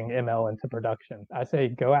putting ML into production. I say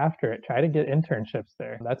go after it. Try to get internships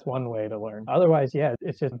there. That's one way to learn. Otherwise, yeah,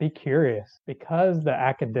 it's just be curious because the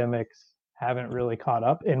academics haven't really caught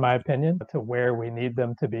up, in my opinion, to where we need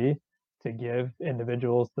them to be to give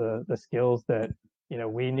individuals the skills that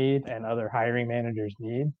we need and other hiring managers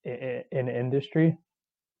need in industry.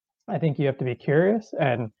 I think you have to be curious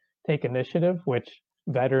and take initiative, which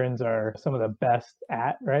veterans are some of the best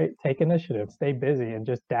at, right? Take initiative, stay busy, and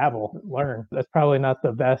just dabble, learn. That's probably not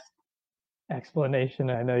the best explanation.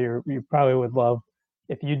 I know you probably would love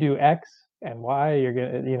if you do X and Y, you're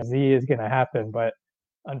gonna, Z is gonna happen. But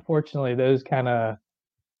unfortunately, those kind of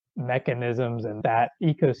mechanisms and that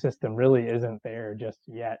ecosystem really isn't there just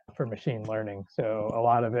yet for machine learning. So a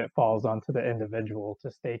lot of it falls onto the individual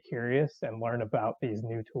to stay curious and learn about these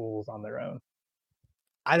new tools on their own.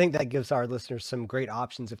 I think that gives our listeners some great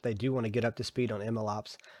options if they do want to get up to speed on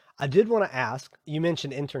MLOps. I did want to ask, you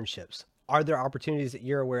mentioned internships. Are there opportunities that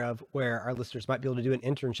you're aware of where our listeners might be able to do an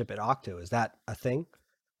internship at Octo? Is that a thing?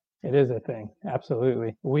 It is a thing.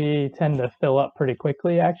 Absolutely. We tend to fill up pretty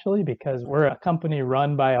quickly, actually, because we're a company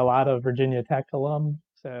run by a lot of Virginia Tech alum.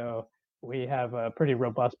 So we have a pretty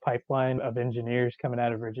robust pipeline of engineers coming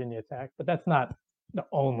out of Virginia Tech, but that's not the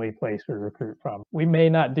only place we recruit from. We may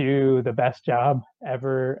not do the best job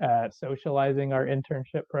ever at socializing our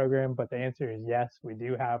internship program, but the answer is yes, we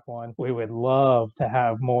do have one. We would love to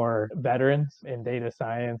have more veterans in data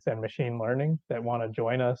science and machine learning that want to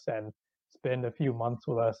join us and spend a few months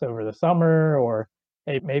with us over the summer. Or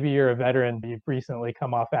hey, maybe you're a veteran, you've recently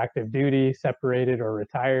come off active duty, separated or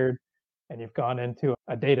retired, and you've gone into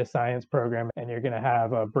a data science program and you're going to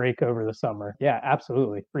have a break over the summer. Yeah,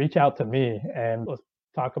 absolutely. Reach out to me and let's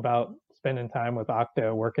talk about spending time with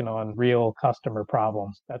Okta working on real customer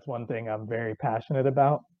problems. That's one thing I'm very passionate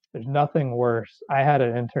about. There's nothing worse. I had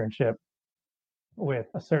an internship with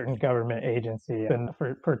a certain government agency, and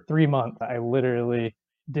for 3 months, I literally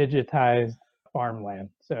digitized farmland.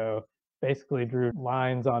 So basically drew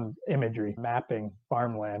lines on imagery, mapping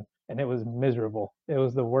farmland, and it was miserable. It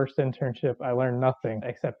was the worst internship. I learned nothing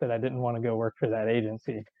except that I didn't want to go work for that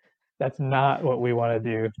agency. That's not what we want to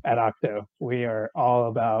do at Octo. We are all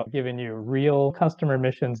about giving you real customer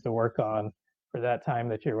missions to work on for that time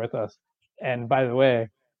that you're with us. And by the way,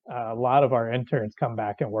 a lot of our interns come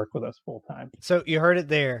back and work with us full time. So you heard it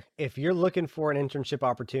there. If you're looking for an internship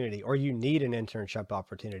opportunity or you need an internship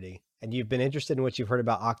opportunity and you've been interested in what you've heard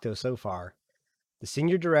about Octo so far, the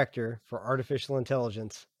senior director for artificial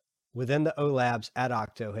intelligence within the O Labs at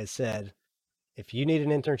Octo has said, if you need an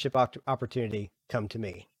internship opportunity, come to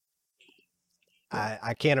me. Yeah.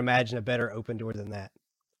 I can't imagine a better open door than that.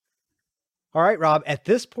 All right, Rob, at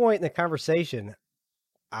this point in the conversation,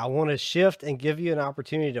 I want to shift and give you an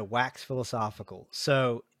opportunity to wax philosophical.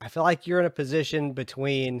 So I feel like you're in a position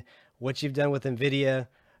between what you've done with NVIDIA,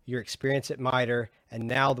 your experience at MITRE, and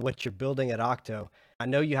now what you're building at Octo. I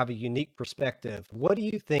know you have a unique perspective. What do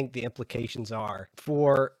you think the implications are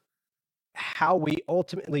for how we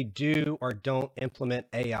ultimately do or don't implement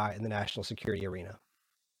AI in the national security arena?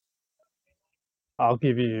 I'll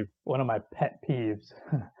give you one of my pet peeves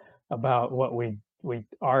about what we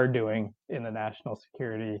are doing in the national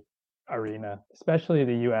security arena, especially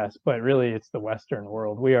the US, but really it's the Western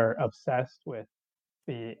world. We are obsessed with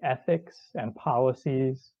the ethics and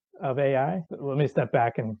policies of AI. Let me step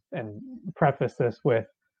back and preface this with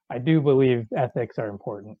I do believe ethics are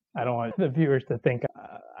important. I don't want the viewers to think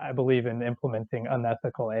I believe in implementing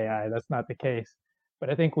unethical AI. That's not the case. But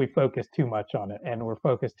I think we focus too much on it, and we're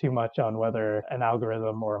focused too much on whether an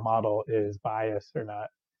algorithm or a model is biased or not,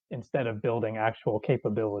 instead of building actual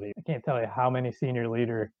capability. I can't tell you how many senior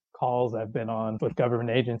leader calls I've been on with government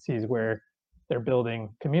agencies where they're building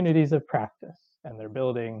communities of practice and they're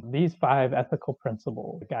building these 5 ethical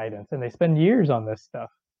principles guidance, and they spend years on this stuff,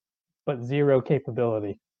 but zero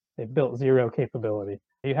capability. They've built zero capability.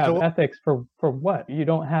 You have So ethics for what? You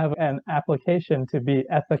don't have an application to be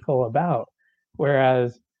ethical about.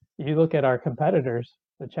 Whereas you look at our competitors,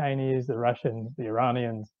 the Chinese, the Russians, the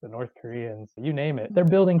Iranians, the North Koreans, you name it, they're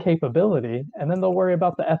building capability and then they'll worry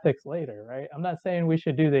about the ethics later, right? I'm not saying we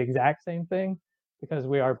should do the exact same thing because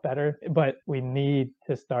we are better, but we need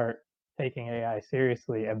to start taking AI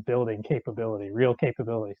seriously and building capability, real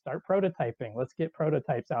capability. Start prototyping. Let's get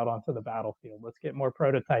prototypes out onto the battlefield. Let's get more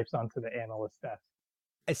prototypes onto the analyst desk.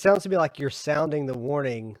 it sounds to me like you're sounding the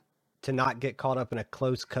warning to not get caught up in a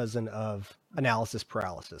close cousin of analysis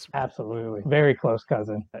paralysis. Absolutely. Very close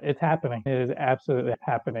cousin. It's happening. It is absolutely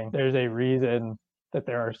happening. There's a reason that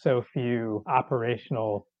there are so few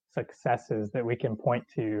operational successes that we can point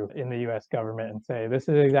to in the US government and say, this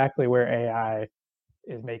is exactly where AI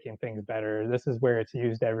is making things better. This is where it's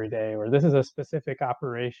used every day, or this is a specific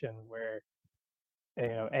operation where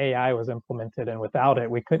AI was implemented, and without it,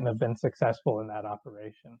 we couldn't have been successful in that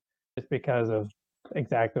operation. Just because of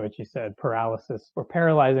exactly what you said, paralysis. We're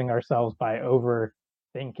paralyzing ourselves by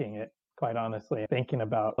overthinking it. Quite honestly, thinking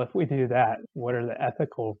about if we do that, what are the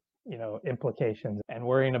ethical implications, and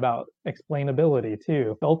worrying about explainability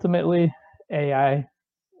too. Ultimately, AI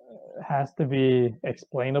has to be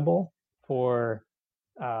explainable for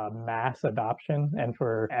mass adoption and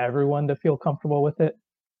for everyone to feel comfortable with it.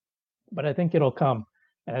 But I think it'll come.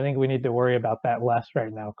 And I think we need to worry about that less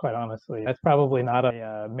right now, quite honestly. That's probably not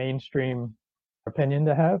a mainstream opinion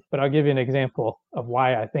to have, but I'll give you an example of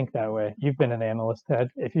why I think that way. You've been an analyst, Ted.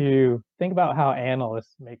 If you think about how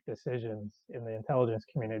analysts make decisions in the intelligence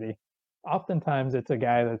community, oftentimes it's a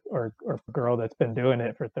guy that or girl that's been doing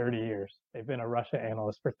it for 30 years. They've been a Russia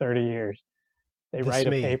analyst for 30 years. They This write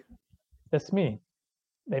a me. paper. That's me.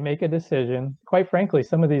 They make a decision. Quite frankly,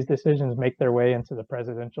 some of these decisions make their way into the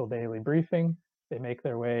presidential daily briefing. They make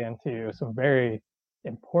their way into some very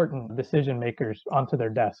important decision makers onto their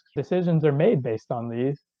desks. Decisions are made based on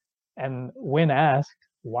these. And when asked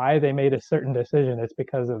why they made a certain decision, it's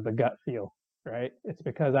because of the gut feel, right? It's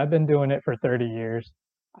because I've been doing it for 30 years.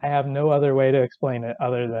 I have no other way to explain it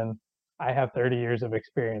other than I have 30 years of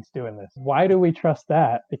experience doing this. Why do we trust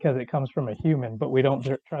that? Because it comes from a human, but we don't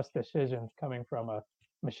trust decisions coming from a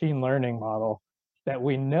machine learning model that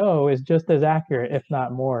we know is just as accurate, if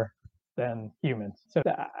not more, than humans. So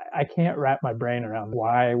I can't wrap my brain around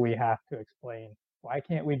why we have to explain. Why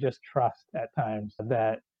can't we just trust at times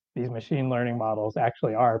that these machine learning models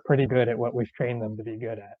actually are pretty good at what we've trained them to be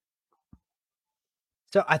good at?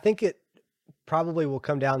 So I think it probably will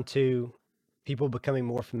come down to people becoming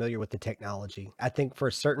more familiar with the technology. I think for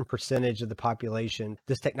a certain percentage of the population,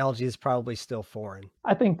 this technology is probably still foreign.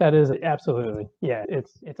 I think that is absolutely, yeah,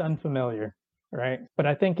 it's unfamiliar, right? But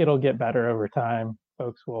I think it'll get better over time.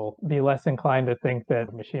 Folks will be less inclined to think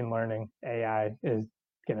that machine learning AI is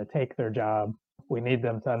going to take their job. We need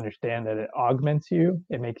them to understand that it augments you,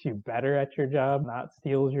 it makes you better at your job, not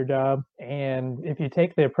steals your job. And if you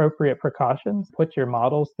take the appropriate precautions, put your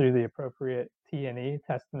models through the appropriate T&E,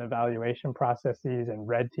 test and evaluation processes and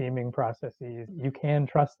red teaming processes, you can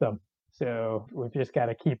trust them. So we've just got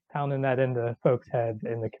to keep pounding that into folks' heads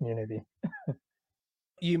in the community.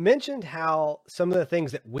 You mentioned how some of the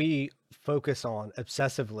things that we focus on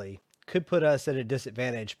obsessively could put us at a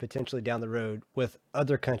disadvantage potentially down the road with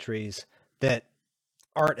other countries that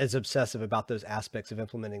aren't as obsessive about those aspects of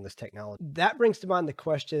implementing this technology. That brings to mind the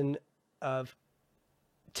question of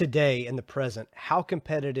today in the present, how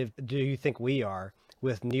competitive do you think we are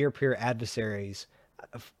with near peer adversaries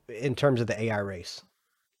in terms of the AI race?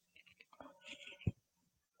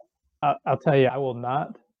 I'll tell you, I will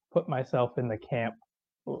not put myself in the camp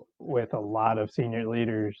with a lot of senior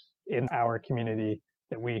leaders in our community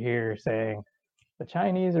that we hear saying the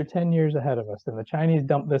Chinese are 10 years ahead of us and the Chinese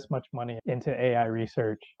dump this much money into AI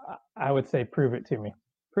research. I would say, prove it to me.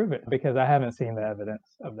 Prove it, because I haven't seen the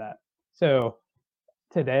evidence of that. So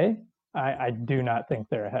today, I do not think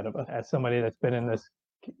they're ahead of us. As somebody that's been in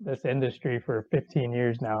this industry for 15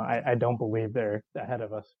 years now, I don't believe they're ahead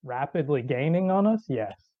of us. Rapidly gaining on us,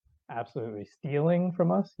 yes, absolutely. Stealing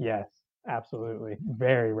from us, yes, absolutely,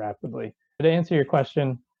 very rapidly. To answer your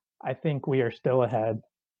question, I think we are still ahead.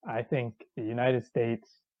 I think the United States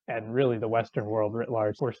and really the Western world writ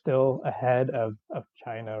large, we're still ahead of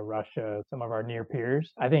China, Russia, some of our near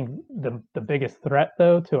peers. I think the biggest threat,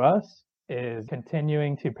 though, to us is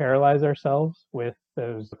continuing to paralyze ourselves with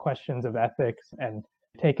those questions of ethics and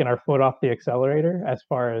taking our foot off the accelerator as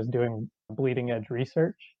far as doing bleeding edge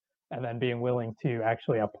research and then being willing to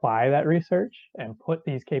actually apply that research and put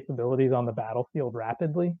these capabilities on the battlefield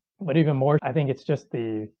rapidly. But even more, I think it's just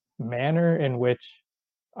the manner in which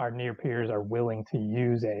our near peers are willing to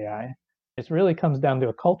use AI. It really comes down to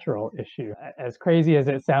a cultural issue. As crazy as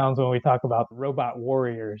it sounds when we talk about robot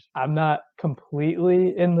warriors, I'm not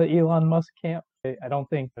completely in the Elon Musk camp. I don't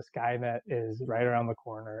think the Skynet is right around the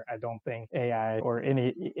corner. I don't think AI or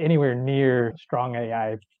anywhere near strong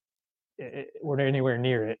AI, we're anywhere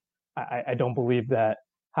near it. I don't believe that.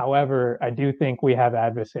 However, I do think we have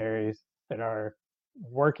adversaries that are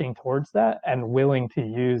working towards that and willing to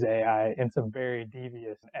use AI in some very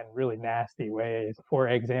devious and really nasty ways. For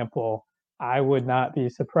example, I would not be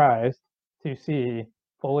surprised to see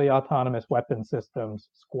fully autonomous weapon systems,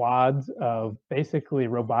 squads of basically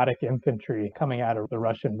robotic infantry coming out of the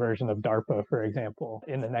Russian version of DARPA, for example,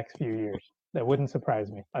 in the next few years. That wouldn't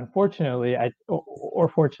surprise me. Unfortunately, or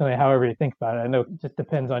fortunately, however you think about it, I know it just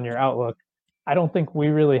depends on your outlook. I don't think we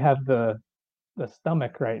really have the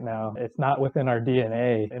stomach right now. It's not within our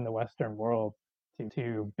DNA in the Western world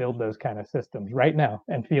to build those kind of systems right now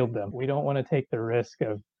and field them. We don't want to take the risk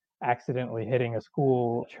of accidentally hitting a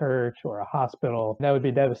school, church, or a hospital. That would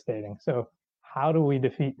be devastating. So how do we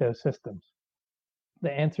defeat those systems?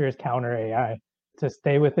 The answer is counter AI. To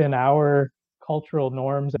stay within our cultural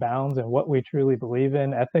norms, bounds, and what we truly believe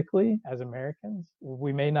in ethically as Americans.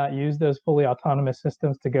 We may not use those fully autonomous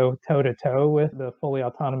systems to go toe to toe with the fully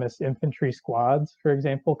autonomous infantry squads, for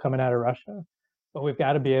example, coming out of Russia, but we've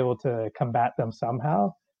got to be able to combat them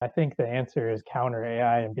somehow. I think the answer is counter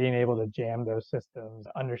AI and being able to jam those systems,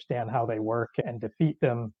 understand how they work, and defeat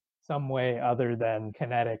them some way other than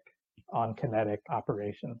kinetic on kinetic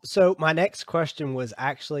operations. So my next question was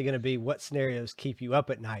actually going to be what scenarios keep you up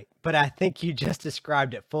at night, but I think you just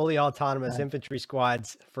described it. Fully autonomous infantry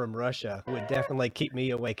squads from Russia would definitely keep me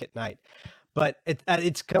awake at night. But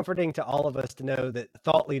it's comforting to all of us to know that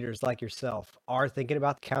thought leaders like yourself are thinking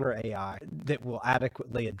about counter AI that will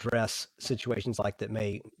adequately address situations like that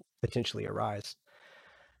may potentially arise.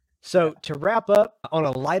 So to wrap up on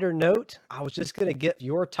a lighter note, I was just going to get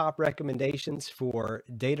your top recommendations for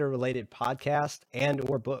data-related podcasts and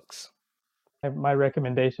or books. My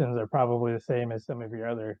recommendations are probably the same as some of your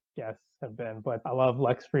other guests have been, but I love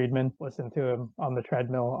Lex Friedman. Listen to him on the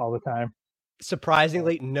treadmill all the time.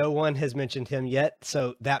 Surprisingly, no one has mentioned him yet,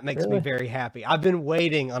 so that makes me very happy. I've been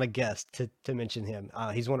waiting on a guest to mention him.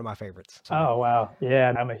 He's one of my favorites. So. Oh, wow.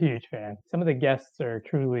 Yeah, I'm a huge fan. Some of the guests are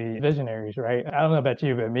truly visionaries, right? I don't know about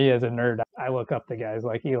you, but me as a nerd, I look up to guys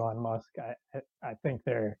like Elon Musk. I think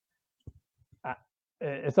they're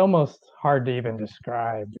it's almost hard to even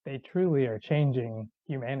describe. They truly are changing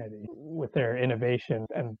humanity with their innovation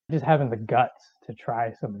and just having the guts to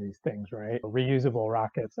try some of these things, right? Reusable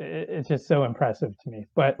rockets. It's just so impressive to me.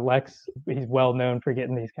 But Lex, he's well known for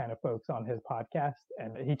getting these kind of folks on his podcast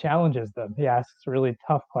and he challenges them. He asks really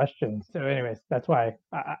tough questions. So anyways, that's why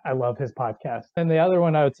I love his podcast. And the other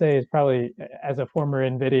one I would say is probably as a former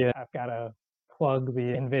NVIDIA, I've got to plug the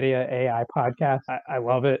NVIDIA AI podcast. I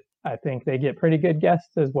love it. I think they get pretty good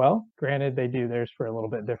guests as well. Granted, they do theirs for a little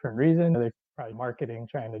bit different reason. They're probably marketing,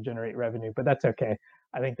 trying to generate revenue, but that's okay.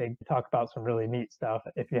 I think they talk about some really neat stuff.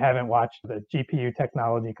 If you haven't watched the GPU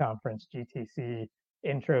Technology Conference, GTC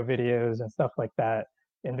intro videos and stuff like that,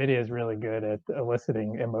 NVIDIA is really good at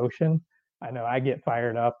eliciting emotion. I know I get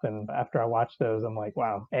fired up, and after I watch those, I'm like,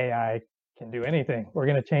 wow, AI can do anything. We're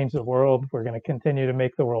going to change the world. We're going to continue to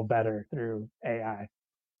make the world better through AI.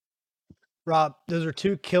 Rob, those are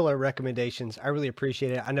two killer recommendations. I really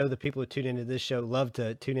appreciate it. I know the people who tune into this show love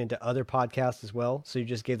to tune into other podcasts as well. So you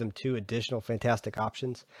just gave them two additional fantastic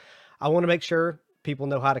options. I want to make sure people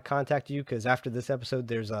know how to contact you because after this episode,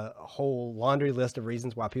 there's a whole laundry list of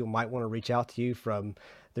reasons why people might want to reach out to you, from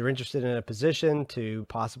they're interested in a position to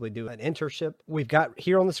possibly do an internship. We've got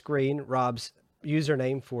here on the screen Rob's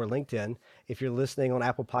username for LinkedIn. If you're listening on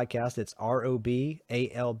Apple Podcasts, it's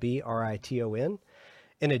ROBALBRITON.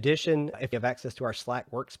 In addition, if you have access to our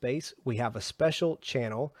Slack workspace, we have a special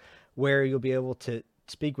channel where you'll be able to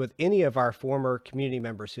speak with any of our former community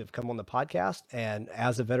members who have come on the podcast. And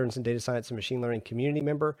as a Veterans in Data Science and Machine Learning community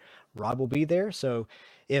member, Rob will be there. So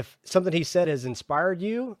if something he said has inspired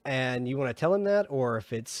you and you want to tell him that, or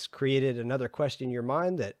if it's created another question in your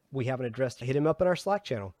mind that we haven't addressed, hit him up in our Slack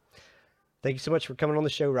channel. Thank you so much for coming on the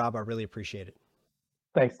show, Rob. I really appreciate it.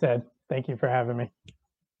 Thanks, Ted. Thank you for having me.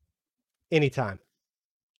 Anytime.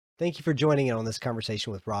 Thank you for joining in on this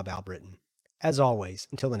conversation with Rob Albritton. As always,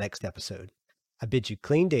 until the next episode, I bid you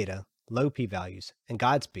clean data, low p-values, and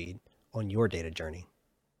Godspeed on your data journey.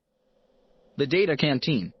 The Data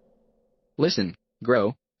Canteen. Listen,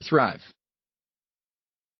 grow, thrive.